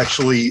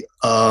actually,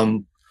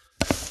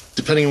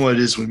 depending on what it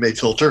is, we may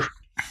filter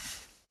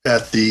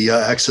at the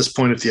access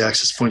point if the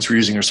access points we're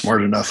using are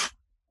smart enough.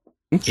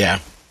 Yeah,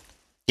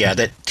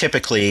 that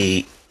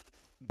typically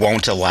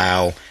won't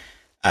allow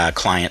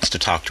clients to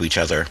talk to each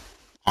other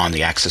on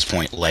the access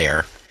point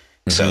layer,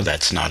 so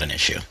that's not an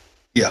issue.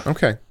 Yeah.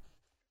 Okay.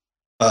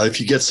 If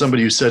you get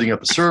somebody who's setting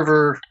up a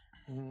server,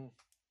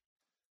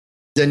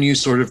 then you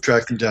sort of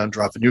track them down,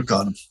 drop a nuke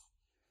on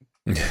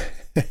them.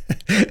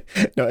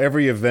 Now,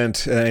 every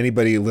event,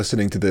 anybody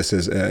listening to this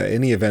is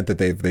any event that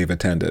they've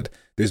attended,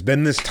 there's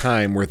been this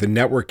time where the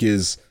network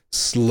is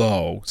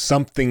slow,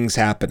 something's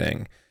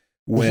happening.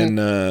 When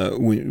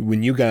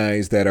you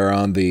guys that are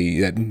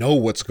that know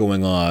what's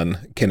going on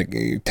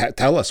can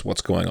tell us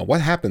what's going on.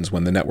 What happens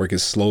when the network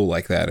is slow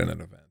like that in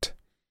an event?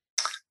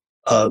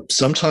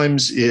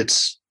 Sometimes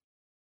it's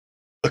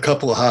a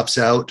couple of hops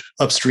out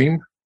upstream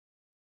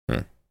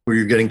where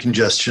you're getting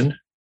congestion.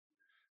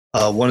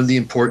 One of the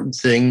important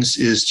things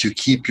is to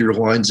keep your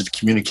lines of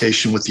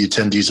communication with the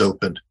attendees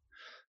open.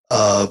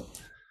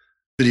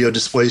 Video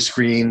display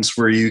screens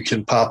where you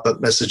can pop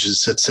up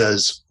messages that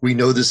says, we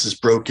know this is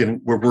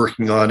broken, we're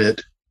working on it,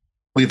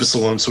 leave us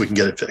alone so we can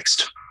get it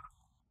fixed.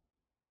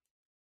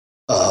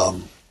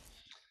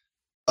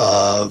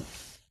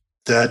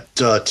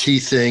 That T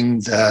thing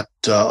that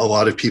a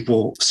lot of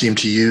people seem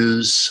to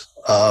use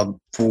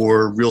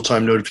for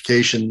real-time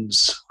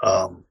notifications,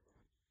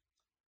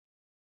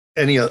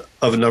 any of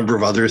a number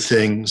of other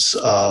things,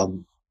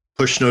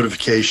 push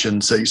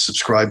notifications that you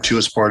subscribe to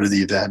as part of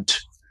the event,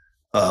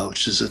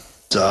 which is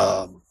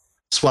a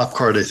swap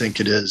card, I think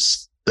it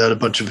is, that a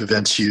bunch of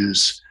events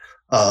use,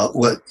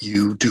 let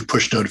you do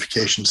push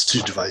notifications to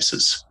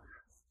devices,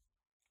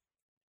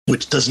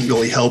 which doesn't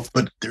really help,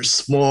 but they're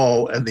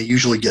small and they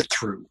usually get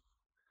through,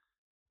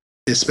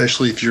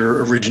 especially if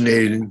you're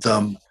originating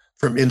them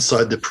from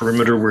inside the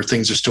perimeter where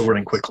things are still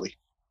running quickly.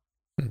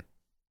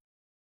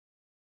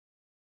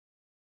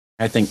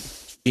 I think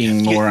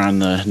being more on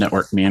the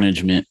network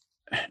management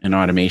and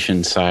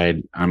automation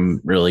side,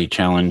 I'm really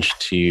challenged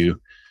to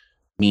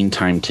mean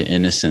time to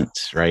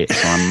innocence, right?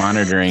 So I'm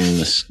monitoring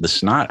the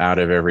snot out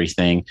of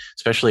everything,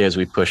 especially as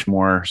we push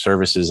more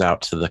services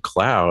out to the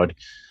cloud,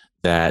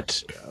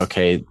 that,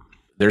 okay,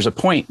 there's a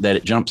point that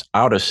it jumps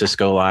out of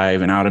Cisco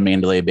Live and out of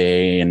Mandalay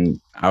Bay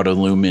and out of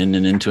Lumen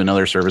and into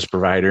another service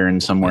provider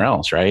and somewhere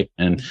else, right?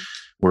 And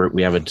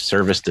we have a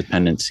service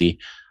dependency.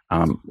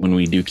 When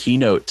we do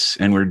keynotes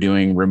and we're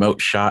doing remote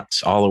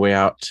shots all the way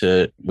out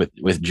to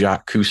with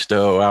Jacques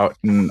Cousteau out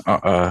in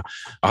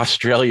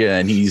Australia,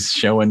 and he's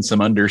showing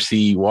some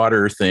undersea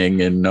water thing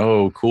and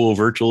cool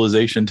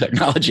virtualization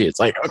technology.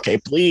 It's like, okay,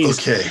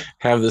 please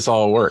have this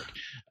all work.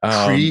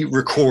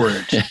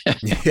 Pre-record.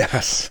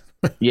 Yes.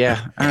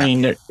 Yeah. I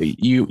mean,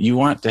 you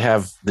want to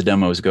have the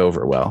demos go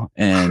over well.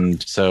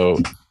 And so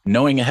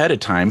knowing ahead of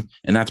time,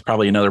 and that's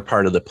probably another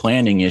part of the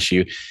planning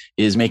issue,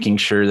 is making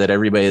sure that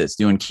everybody that's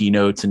doing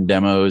keynotes and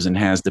demos and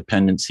has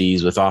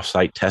dependencies with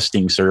offsite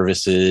testing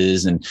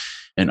services and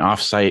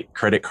offsite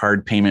credit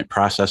card payment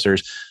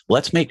processors,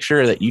 let's make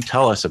sure that you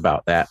tell us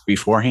about that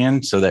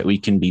beforehand so that we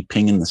can be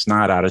pinging the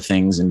snot out of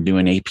things and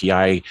doing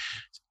API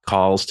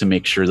calls to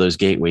make sure those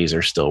gateways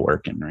are still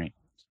working, right?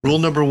 Rule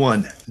number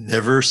 1,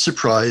 never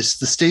surprise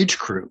the stage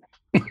crew.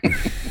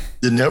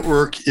 The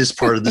network is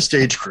part of the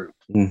stage crew.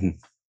 Mm-hmm.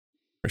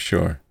 For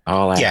sure.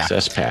 All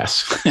access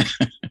pass.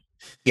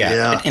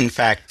 Yeah. In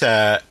fact,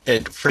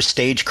 for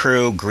stage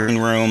crew, green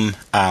room,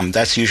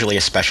 that's usually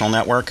a special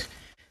network.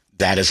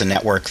 That is a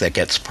network that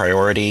gets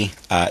priority.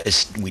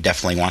 We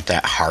definitely want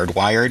that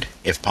hardwired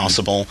if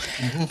possible.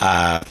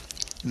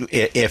 Mm-hmm.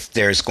 If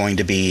there's going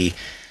to be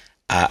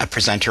a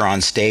presenter on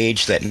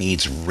stage that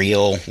needs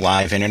real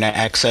live internet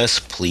access,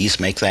 please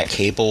make that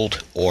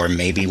cabled, or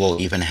maybe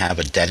we'll even have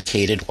a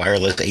dedicated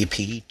wireless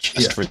AP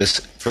just for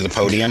the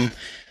podium.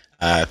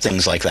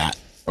 Things like that.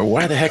 Or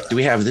why the heck do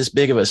we have this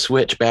big of a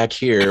switch back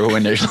here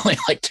when there's only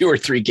like 2 or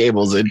 3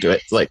 cables into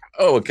it? It's like,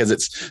 because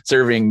it's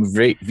serving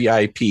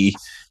VIP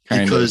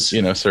kind of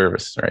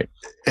service, right?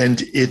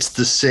 And it's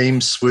the same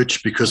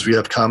switch because we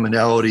have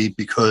commonality,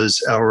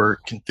 because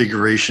our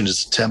configuration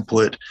is a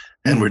template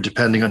and we're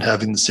depending on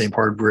having the same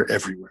hardware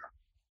everywhere.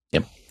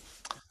 Yep.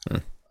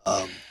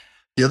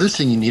 The other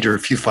thing you need are a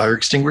few fire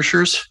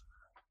extinguishers.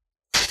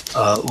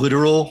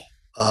 Literal.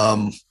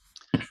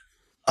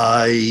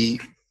 I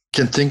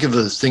can think of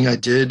a thing I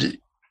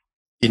did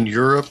in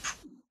Europe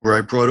where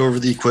I brought over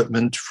the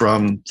equipment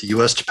from the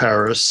US to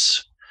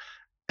Paris,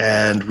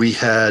 and we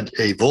had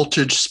a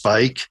voltage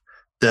spike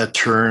that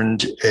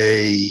turned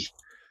a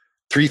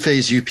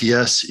 3-phase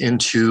UPS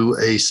into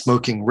a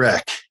smoking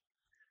wreck.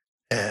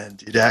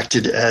 And it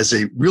acted as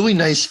a really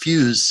nice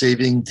fuse,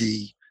 saving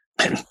the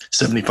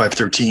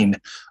 7513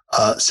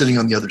 sitting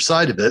on the other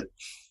side of it.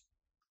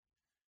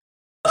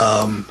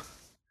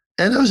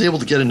 And I was able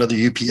to get another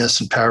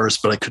UPS in Paris,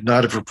 but I could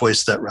not have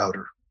replaced that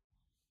router.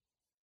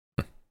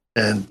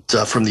 And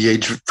from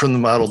the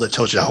model that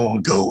tells you how long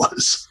ago it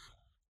was.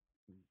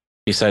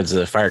 Besides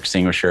the fire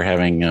extinguisher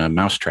having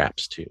mouse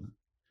traps too,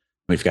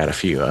 we've got a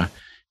few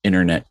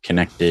internet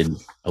connected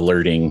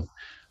alerting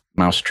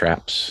mouse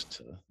traps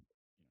to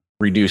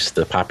reduce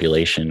the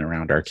population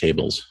around our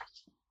cables.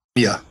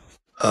 Yeah.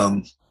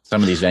 Some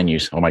of these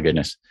venues, oh my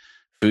goodness,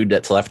 food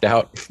that's left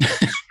out.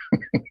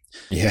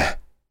 Yeah.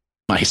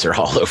 Mice are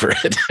all over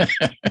it.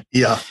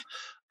 Yeah.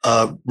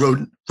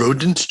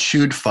 Rodent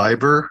chewed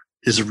fiber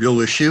is a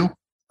real issue.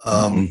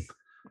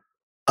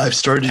 I've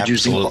started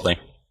using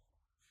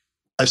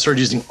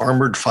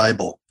armored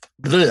fiber.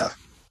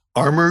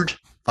 Armored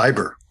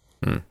fiber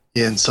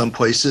in some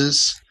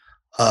places,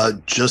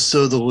 just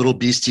so the little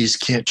beasties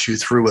can't chew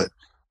through it.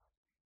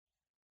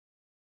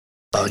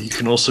 You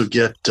can also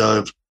get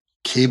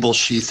cable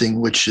sheathing,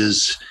 which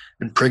is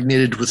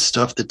impregnated with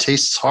stuff that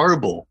tastes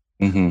horrible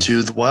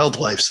to the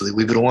wildlife, so they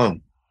leave it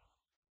alone.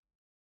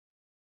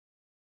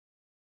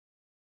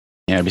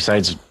 Yeah,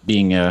 besides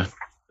being a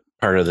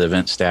part of the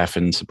event staff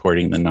and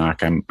supporting the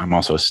NOC, I'm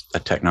also a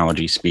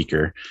technology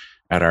speaker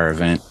at our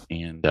event.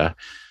 And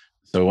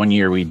so one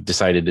year we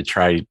decided to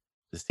try to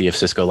see if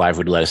Cisco Live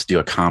would let us do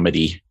a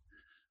comedy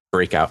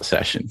breakout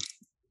session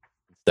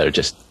instead of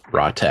just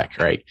raw tech,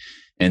 right?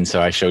 And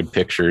so I showed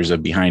pictures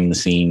of behind the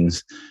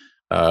scenes,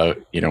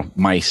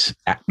 mice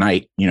at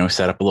night,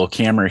 set up a little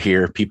camera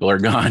here, people are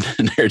gone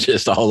and they're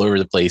just all over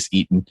the place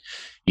eating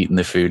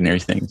the food and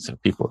everything. So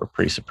people were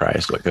pretty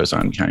surprised what goes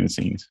on behind the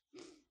scenes.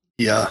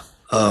 Yeah.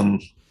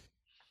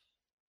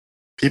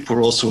 People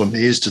were also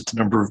amazed at the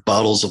number of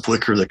bottles of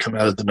liquor that come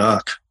out of the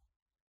NOC.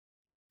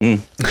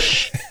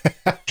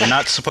 You're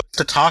not supposed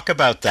to talk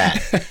about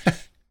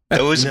that.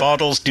 Those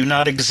bottles do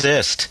not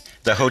exist.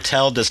 The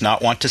hotel does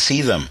not want to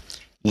see them.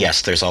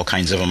 Yes, there's all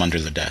kinds of them under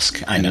the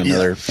desk. I know.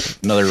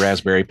 Another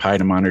Raspberry Pi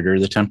to monitor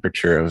the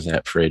temperature of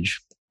that fridge.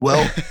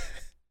 Well,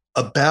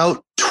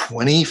 about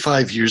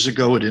 25 years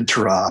ago at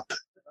Interop,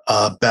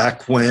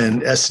 back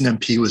when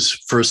SNMP was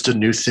first a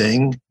new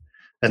thing,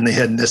 and they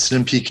had an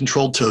SNMP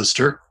controlled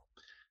toaster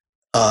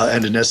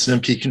and an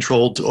SNMP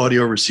controlled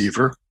audio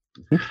receiver.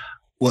 Mm-hmm.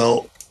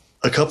 Well,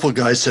 a couple of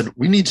guys said,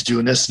 we need to do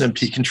an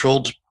SNMP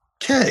controlled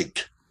keg.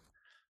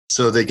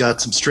 So they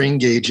got some strain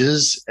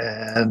gauges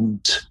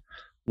and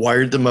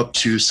wired them up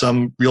to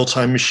some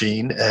real-time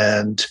machine.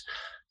 And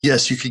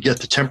yes, you could get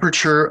the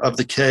temperature of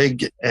the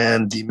keg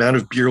and the amount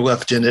of beer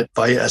left in it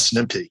via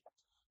SNMP.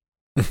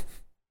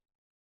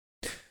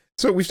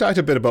 So we've talked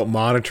a bit about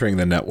monitoring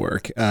the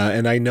network,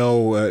 and I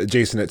know,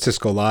 Jason, at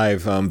Cisco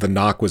Live, the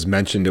NOC was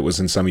mentioned. It was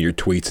in some of your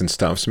tweets and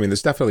stuff. So, I mean,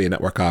 there's definitely a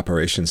network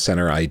operations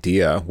center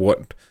idea.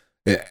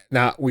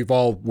 Now, we've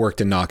all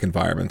worked in NOC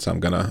environments, I'm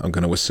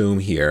gonna assume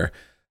here.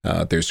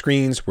 There's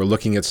screens, we're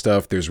looking at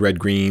stuff, there's red,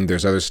 green,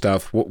 there's other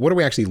stuff. What are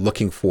we actually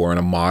looking for in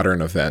a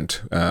modern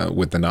event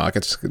with the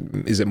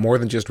NOC? Is it more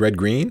than just red,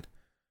 green?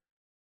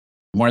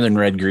 More than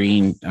red,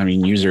 green. I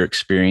mean, user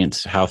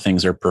experience, how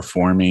things are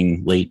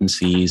performing,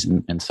 latencies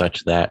and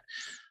such that.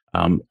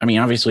 I mean,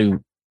 obviously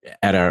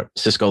at our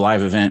Cisco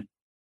Live event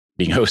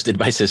being hosted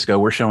by Cisco,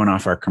 we're showing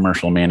off our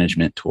commercial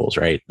management tools,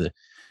 right? The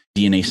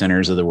DNA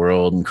centers of the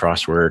world and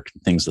Crosswork,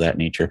 things of that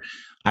nature.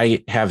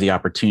 I have the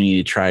opportunity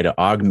to try to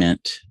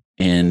augment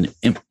and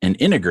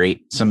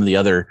integrate some of the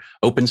other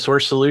open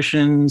source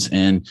solutions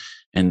and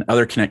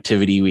other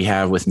connectivity we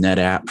have with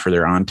NetApp for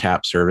their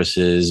ONTAP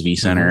services,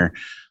 vCenter,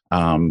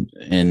 and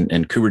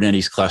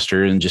Kubernetes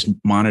cluster, and just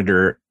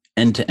monitor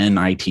end-to-end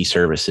IT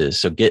services.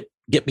 So get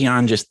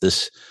beyond just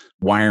this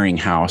wiring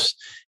house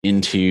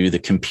into the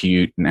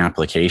compute and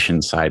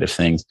application side of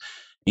things.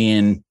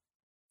 And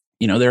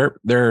you know,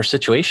 there are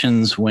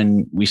situations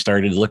when we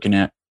started looking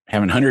at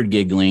having 100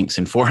 gig links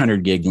and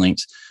 400 gig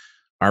links.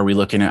 Are we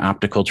looking at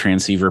optical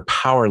transceiver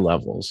power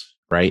levels,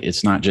 right?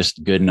 It's not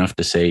just good enough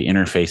to say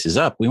interface is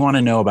up. We want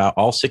to know about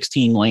all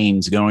 16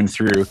 lanes going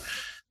through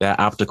that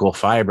optical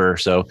fiber.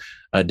 So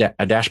a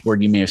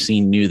dashboard you may have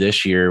seen new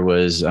this year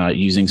was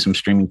using some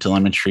streaming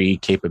telemetry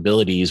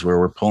capabilities where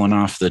we're pulling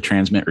off the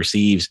transmit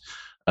receives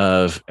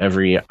of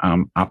every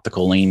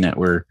optical lane that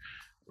we're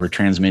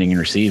transmitting and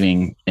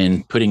receiving,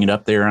 and putting it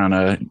up there on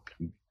a,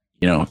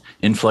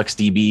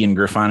 InfluxDB and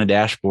Grafana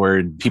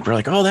dashboard. People are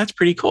like, oh, that's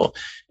pretty cool.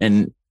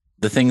 And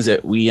the things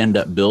that we end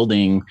up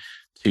building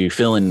to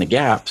fill in the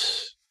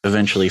gaps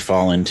eventually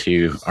fall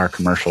into our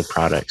commercial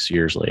products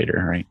years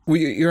later, right? Well,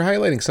 you're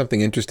highlighting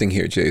something interesting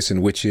here,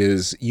 Jason, which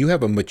is you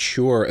have a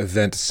mature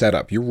event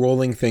setup. You're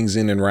rolling things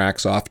in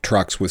racks off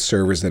trucks with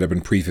servers that have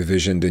been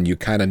pre-provisioned, and you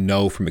kind of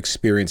know from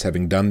experience,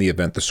 having done the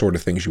event, the sort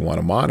of things you want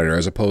to monitor,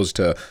 as opposed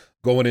to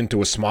going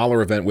into a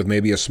smaller event with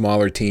maybe a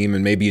smaller team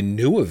and maybe a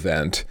new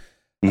event.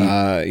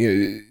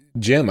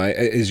 Jim,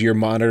 is your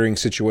monitoring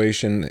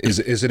situation, is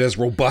it as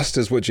robust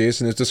as what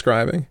Jason is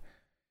describing?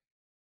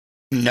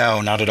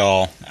 No, not at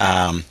all.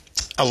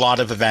 A lot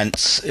of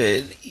events,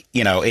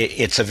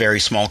 it's a very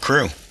small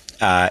crew.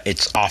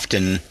 It's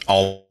often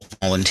all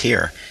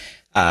volunteer.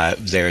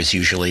 There's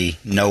usually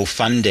no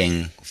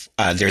funding.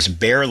 There's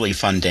barely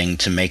funding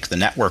to make the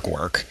network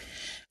work.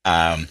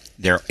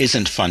 There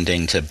isn't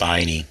funding to buy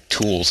any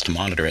tools to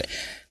monitor it.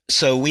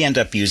 So we end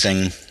up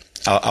using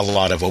a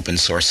lot of open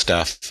source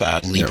stuff,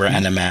 Libre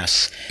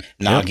NMS,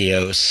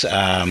 Nagios,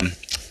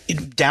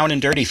 down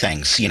and dirty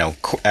things,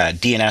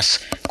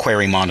 DNS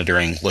query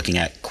monitoring, looking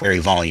at query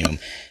volume,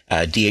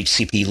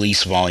 DHCP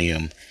lease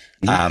volume,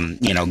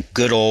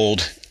 good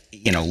old,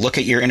 look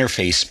at your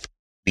interface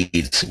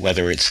speeds,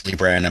 whether it's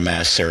Libre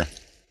NMS or,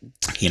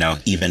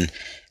 even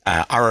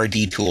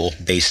RRD tool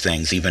based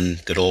things, even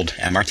good old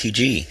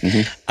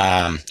MRTG.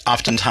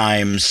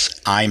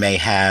 Oftentimes I may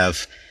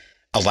have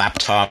a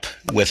laptop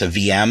with a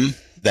VM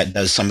that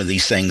does some of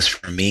these things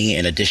for me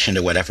in addition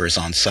to whatever's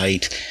on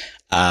site.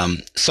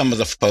 Some of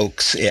the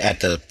folks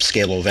at the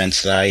Scale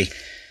events that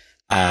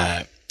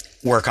I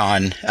work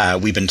on,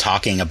 we've been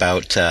talking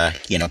about,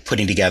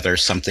 putting together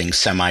something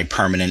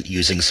semi-permanent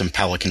using some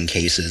Pelican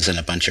cases and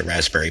a bunch of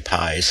Raspberry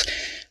Pis.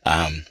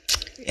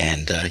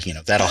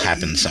 That'll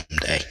happen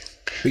someday.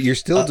 But you're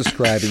still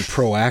describing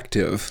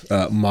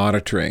proactive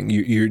monitoring.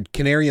 You're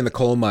canary in the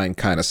coal mine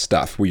kind of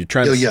stuff where you're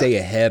trying to stay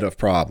ahead of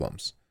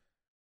problems.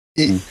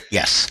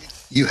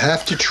 Yes. You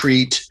have to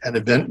treat an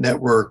event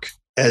network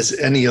as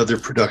any other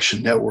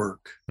production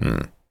network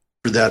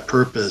for that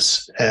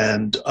purpose.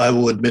 And I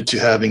will admit to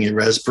having a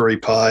Raspberry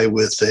Pi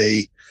with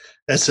a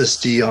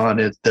SSD on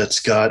it that's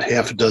got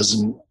half a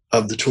dozen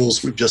of the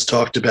tools we've just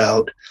talked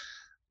about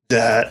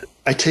that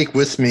I take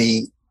with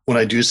me when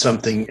I do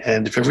something.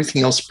 And if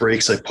everything else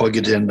breaks, I plug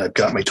it in. I've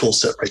got my tool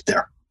set right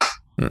there.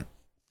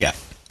 Yeah.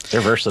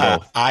 They're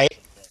versatile. I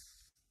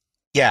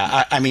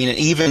mean,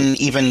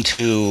 even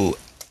to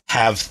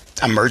have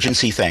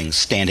emergency things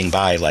standing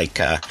by, like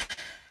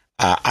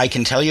I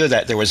can tell you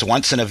that there was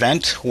once an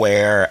event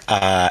where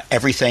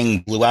everything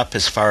blew up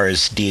as far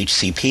as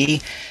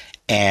DHCP,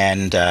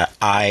 and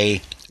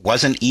I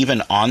wasn't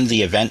even on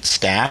the event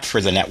staff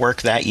for the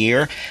network that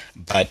year,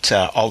 but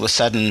all of a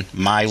sudden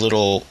my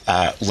little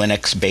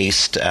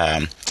Linux-based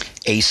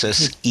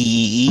Asus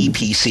EEE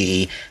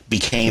PC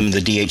became the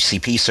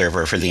DHCP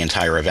server for the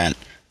entire event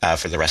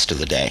for the rest of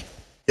the day.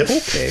 Yep.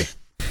 Okay.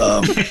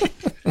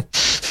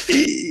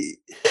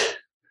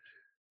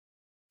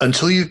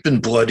 Until you've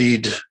been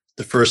bloodied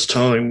the first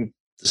time,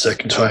 the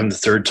second time, the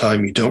third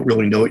time, you don't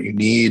really know what you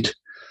need.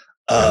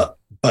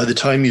 By the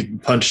time you've been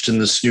punched in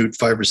the snoot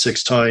 5 or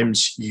 6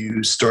 times,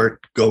 you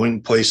start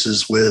going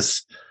places with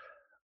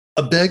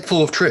a bag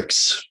full of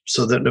tricks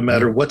so that no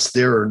matter what's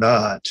there or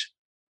not,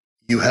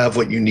 you have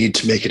what you need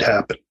to make it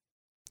happen.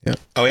 Yeah.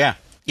 Oh, yeah.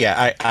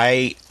 Yeah,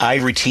 I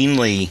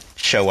routinely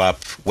show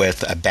up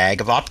with a bag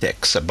of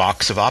optics, a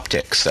box of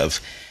optics of,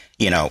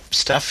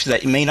 stuff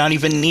that you may not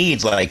even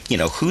need. Like,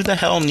 who the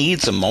hell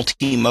needs a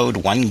multi-mode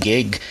 1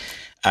 gig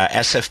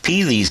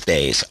SFP these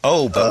days?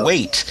 Oh, but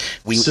wait.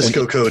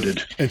 Cisco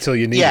coded. Until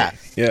you need it.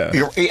 Yeah.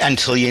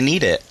 Until you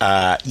need it.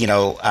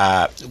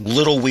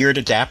 Little weird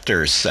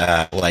adapters,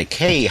 like,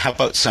 hey, how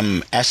about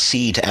some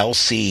SC to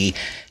LC,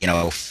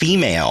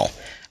 female,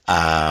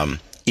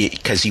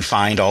 because you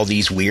find all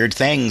these weird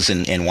things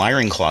in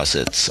wiring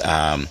closets,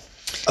 all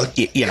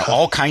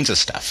kinds of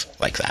stuff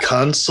like that.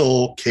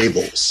 Console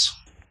cables,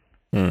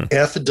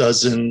 half a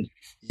dozen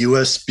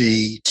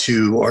USB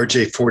to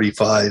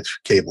RJ45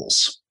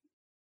 cables,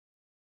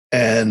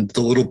 and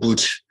the little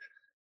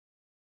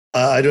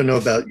I don't know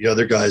about the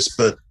other guys,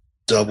 but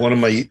one of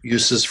my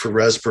uses for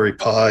Raspberry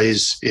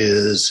Pis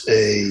is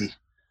a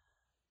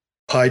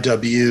Pi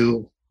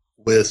W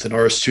with an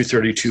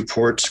RS-232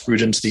 port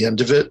screwed into the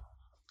end of it.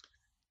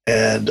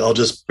 And I'll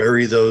just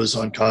bury those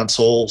on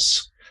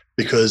consoles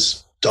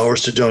because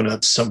dollars to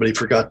donuts, somebody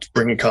forgot to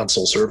bring a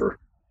console server.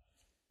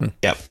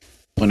 Yep.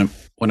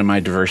 One of my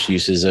diverse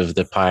uses of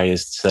the Pi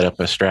is to set up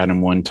a Stratum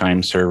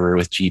one-time server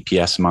with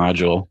GPS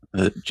module,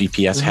 the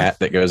GPS hat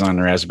that goes on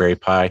the Raspberry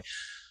Pi,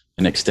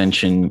 an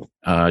extension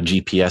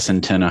GPS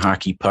antenna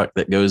hockey puck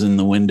that goes in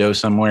the window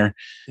somewhere,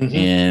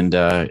 and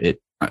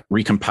it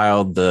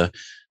recompiled the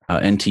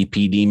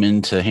NTP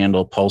daemon to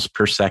handle pulse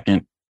per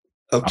second.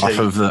 Okay.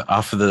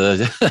 off of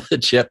the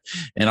chip,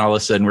 and all of a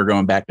sudden we're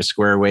going back to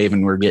square wave,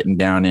 and we're getting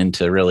down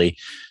into really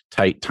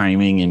tight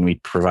timing, and we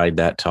provide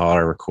that to all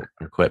our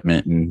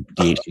equipment and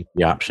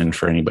DHCP option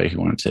for anybody who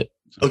wants it.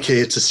 So. Okay,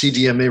 it's a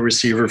CDMA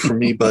receiver for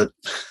me, but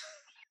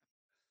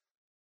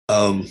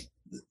the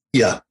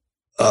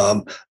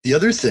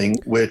other thing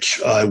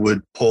which I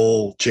would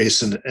poll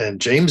Jason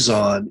and James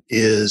on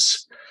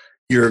is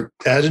you're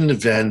at an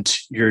event,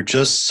 you're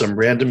just some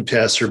random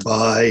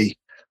passerby.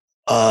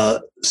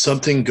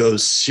 Something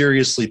goes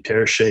seriously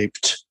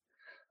pear-shaped.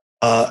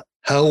 How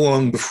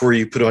long before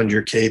you put on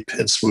your cape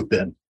and swoop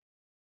in?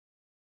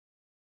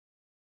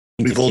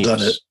 We've all done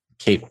it.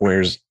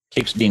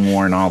 Cape's being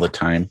worn all the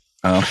time.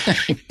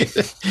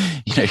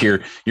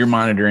 You're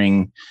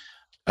monitoring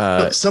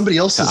somebody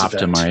else's to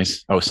optimize.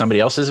 Event. Oh,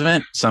 somebody else's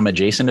event, some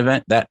adjacent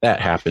event. That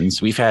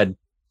happens. We've had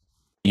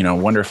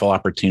wonderful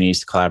opportunities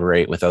to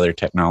collaborate with other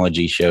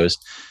technology shows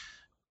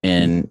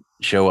and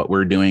show what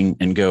we're doing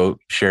and go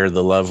share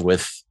the love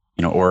with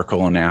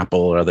Oracle and Apple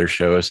or other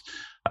shows.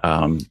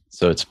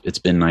 So it's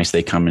been nice.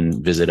 They come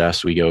and visit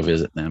us. We go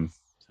visit them.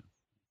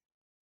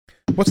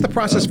 What's the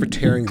process for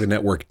tearing the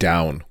network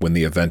down when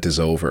the event is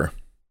over?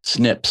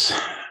 Snips.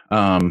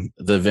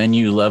 The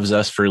venue loves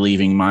us for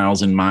leaving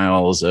miles and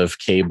miles of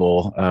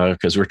cable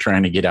because we're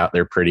trying to get out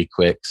there pretty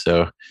quick.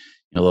 So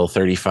a little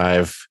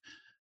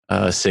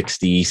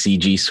 3560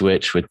 CG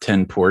switch with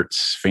 10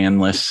 ports,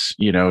 fanless,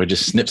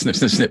 just snip,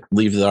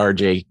 leave the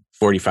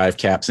RJ45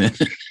 caps in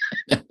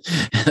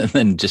and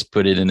then just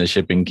put it in a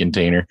shipping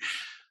container.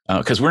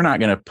 Because we're not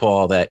going to pull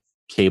all that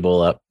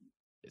cable up,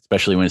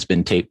 especially when it's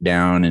been taped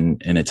down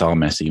and it's all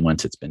messy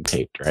once it's been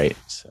taped, right?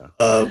 So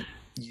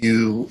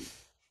you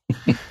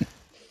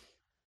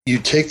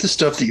take the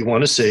stuff that you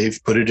want to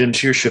save, put it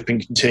into your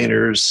shipping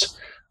containers,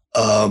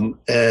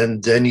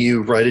 and then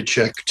you write a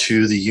check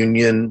to the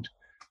union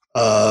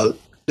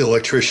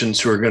electricians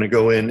who are going to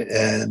go in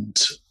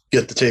and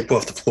get the tape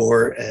off the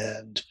floor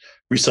and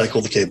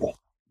recycle the cable.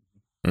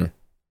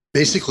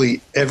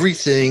 Basically,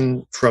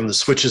 everything from the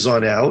switches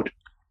on out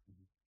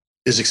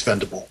is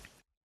expendable.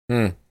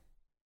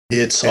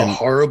 It's a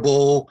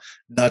horrible,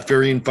 not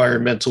very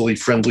environmentally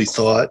friendly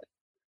thought,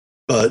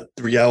 but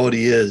the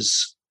reality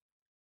is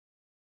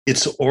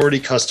it's already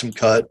custom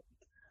cut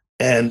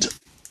and,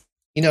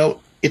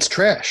 it's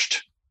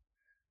trashed.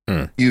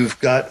 You've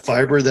got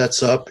fiber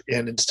that's up,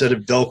 and instead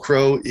of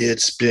Velcro,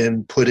 it's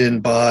been put in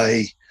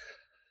by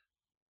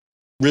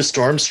Wrist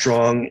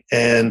Armstrong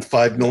and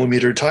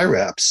 5mm tie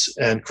wraps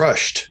and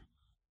crushed.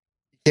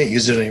 You can't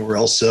use it anywhere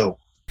else. So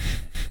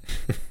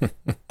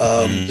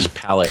Just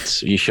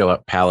pallets. You show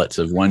up pallets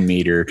of 1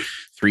 meter,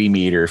 3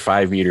 meter,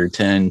 5 meter,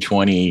 10,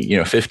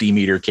 20, 50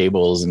 meter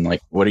cables. And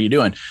like, what are you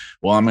doing?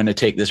 Well, I'm going to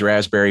take this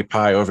Raspberry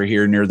Pi over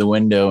here near the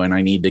window and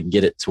I need to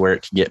get it to where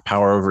it can get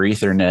power over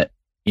Ethernet.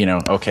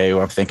 Okay,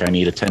 well, I think I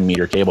need a 10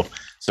 meter cable.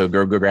 So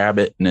go grab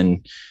it and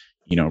then,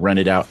 run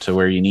it out to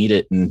where you need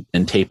it and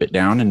tape it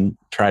down and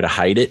try to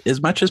hide it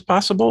as much as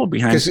possible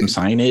behind some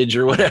signage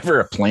or whatever,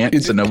 a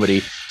plant. So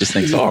nobody just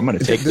thinks, I'm going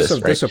to take this.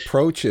 Right? This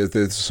approach is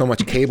there's so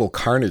much cable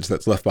carnage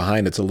that's left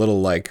behind. It's a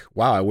little like,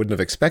 wow, I wouldn't have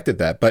expected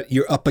that. But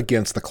you're up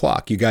against the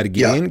clock. You got to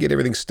get in, get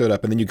everything stood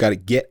up, and then you got to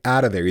get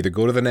out of there. Either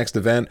go to the next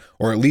event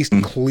or at least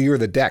clear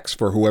the decks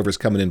for whoever's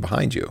coming in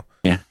behind you.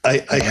 Yeah,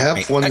 I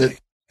have one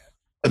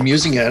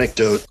amusing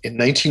anecdote. In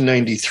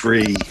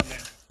 1993,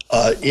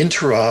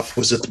 Interop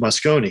was at the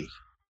Moscone.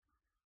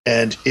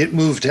 And it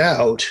moved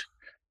out,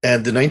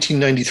 and the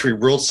 1993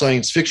 World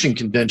Science Fiction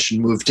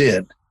Convention moved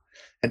in,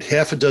 and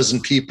half a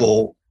dozen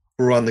people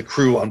were on the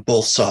crew on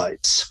both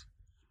sides,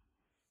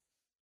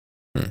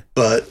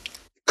 but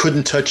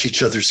couldn't touch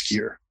each other's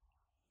gear.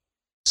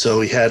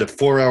 So he had a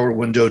 4-hour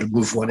window to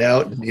move one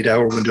out and an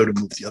 8-hour window to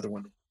move the other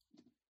one.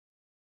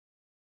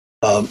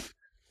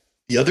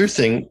 The other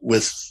thing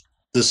with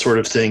this sort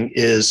of thing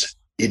is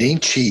it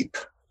ain't cheap.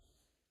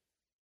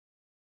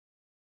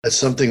 That's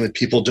something that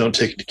people don't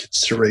take into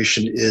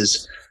consideration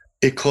is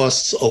it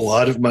costs a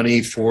lot of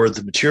money for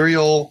the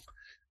material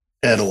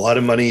and a lot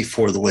of money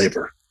for the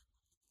labor.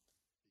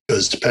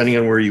 Because depending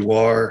on where you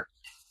are,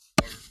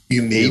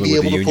 you may be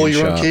able to pull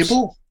your own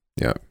cable.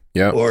 Yeah.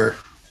 Yeah. Or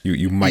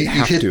you might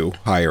have to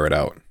hire it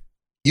out.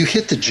 You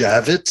hit the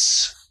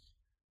Javits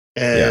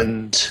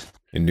and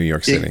in New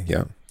York City,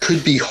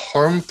 could be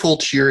harmful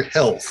to your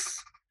health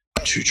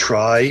to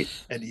try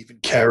and even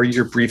carry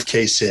your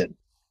briefcase in.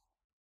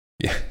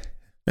 Yeah.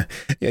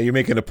 Yeah, you're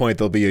making a point.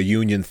 There'll be a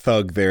union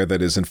thug there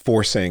that is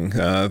enforcing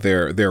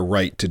their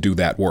right to do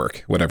that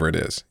work, whatever it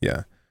is.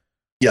 Yeah.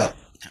 Yeah.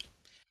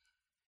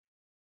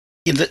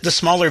 The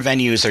smaller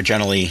venues are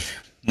generally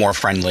more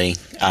friendly,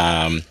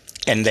 and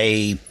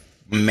they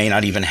may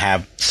not even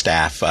have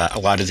staff. A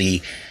lot of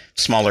the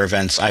smaller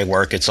events I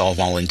work, it's all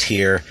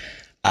volunteer.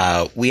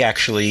 We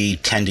actually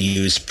tend to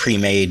use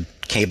pre-made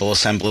cable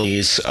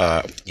assemblies,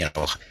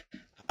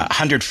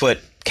 100-foot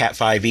Cat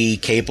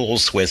 5e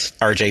cables with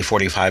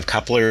RJ45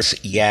 couplers.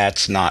 Yeah,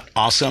 it's not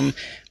awesome,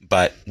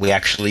 but we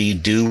actually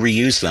do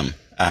reuse them.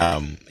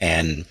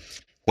 And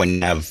when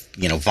you have,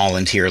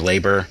 volunteer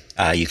labor,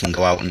 you can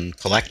go out and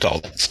collect all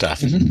that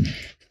stuff and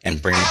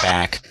bring it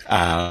back.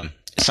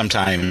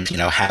 Sometimes,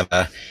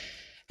 have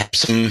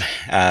some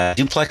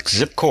duplex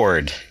zip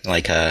cord,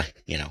 like a,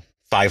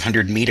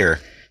 500 meter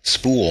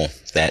spool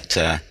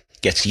that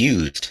gets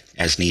used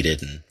as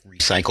needed and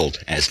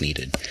recycled as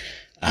needed.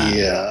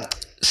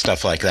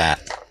 Stuff like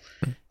that.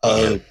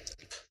 The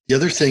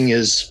other thing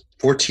is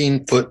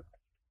 14 foot,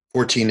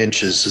 14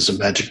 inches is a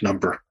magic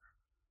number.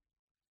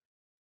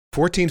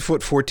 14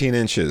 foot, 14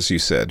 inches, you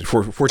said.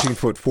 14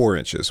 foot, 4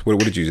 inches. What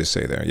did you just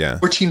say there? Yeah.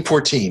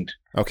 14.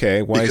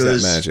 Okay. Why is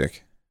that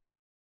magic?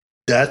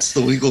 That's the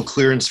legal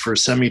clearance for a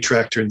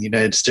semi-tractor in the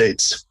United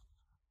States.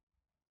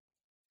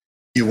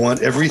 You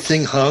want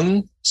everything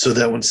hung so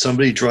that when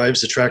somebody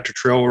drives the tractor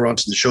trailer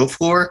onto the show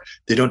floor,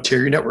 they don't tear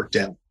your network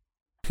down.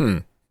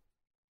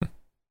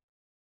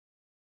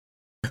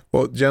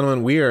 Well,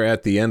 gentlemen, we are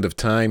at the end of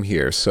time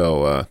here.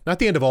 So not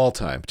the end of all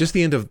time, just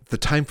the end of the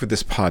time for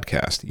this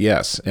podcast.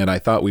 Yes. And I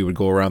thought we would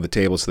go around the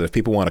table so that if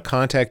people want to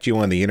contact you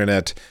on the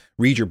internet,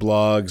 read your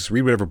blogs,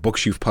 read whatever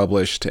books you've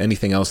published,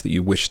 anything else that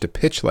you wish to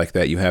pitch like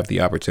that, you have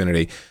the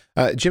opportunity.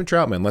 Jim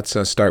Troutman, let's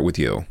start with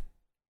you.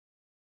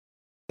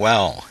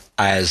 Well,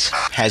 as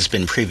has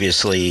been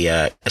previously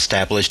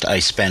established, I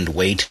spend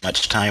way too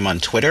much time on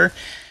Twitter.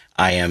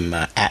 I am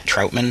at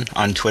Troutman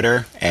on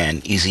Twitter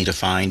and easy to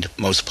find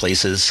most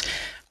places.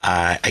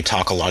 I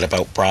talk a lot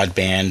about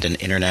broadband and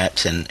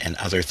internet and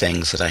other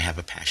things that I have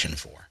a passion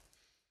for.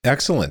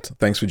 Excellent.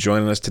 Thanks for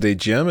joining us today,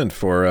 Jim, and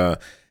for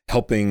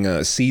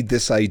helping seed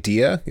this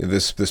idea.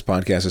 This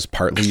podcast is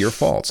partly your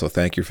fault, so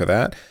thank you for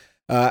that.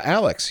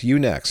 Alex, you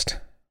next.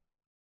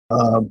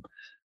 I'm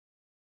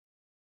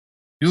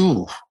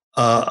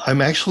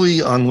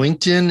actually on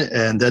LinkedIn,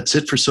 and that's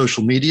it for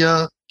social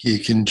media. You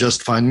can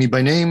just find me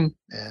by name,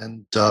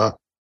 and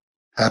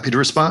happy to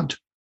respond.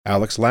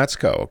 Alex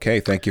Latsko. Okay,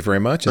 thank you very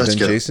much. And then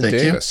Jason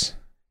Davis.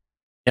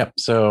 Yep.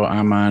 So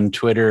I'm on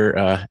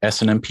Twitter,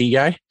 SNMP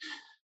guy,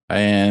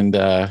 and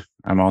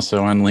I'm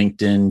also on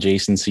LinkedIn,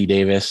 Jason C.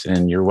 Davis.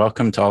 And you're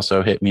welcome to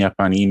also hit me up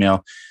on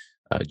email,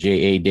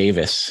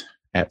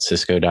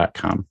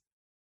 jadavis@cisco.com.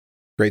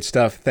 Great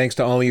stuff. Thanks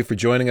to all of you for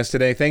joining us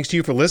today. Thanks to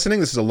you for listening.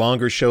 This is a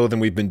longer show than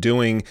we've been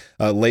doing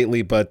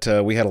lately, but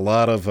we had a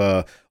lot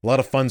of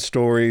fun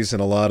stories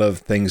and a lot of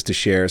things to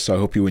share. So I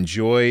hope you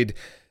enjoyed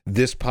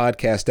this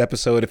podcast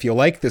episode. If you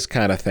like this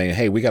kind of thing,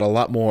 hey, we got a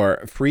lot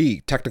more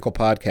free technical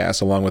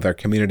podcasts along with our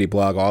community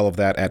blog, all of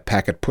that at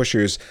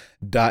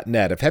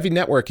packetpushers.net. If Heavy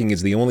Networking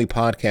is the only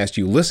podcast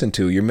you listen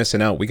to, you're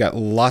missing out. We got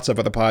lots of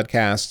other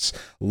podcasts,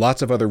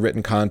 lots of other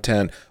written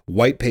content,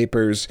 white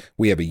papers.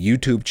 We have a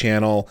YouTube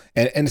channel,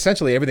 and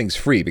essentially everything's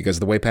free because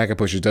the way Packet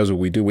Pushers does what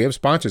we do, we have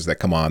sponsors that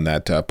come on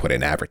that put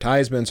in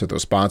advertisements or they'll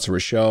sponsor a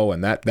show,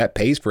 and that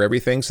pays for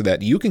everything so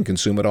that you can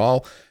consume it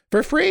all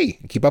for free.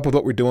 Keep up with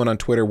what we're doing on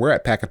Twitter. We're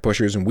at Packet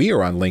Pushers, and we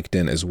are on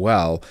LinkedIn as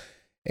well.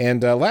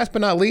 And last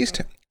but not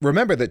least,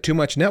 remember that too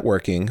much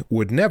networking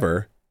would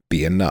never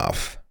be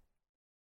enough.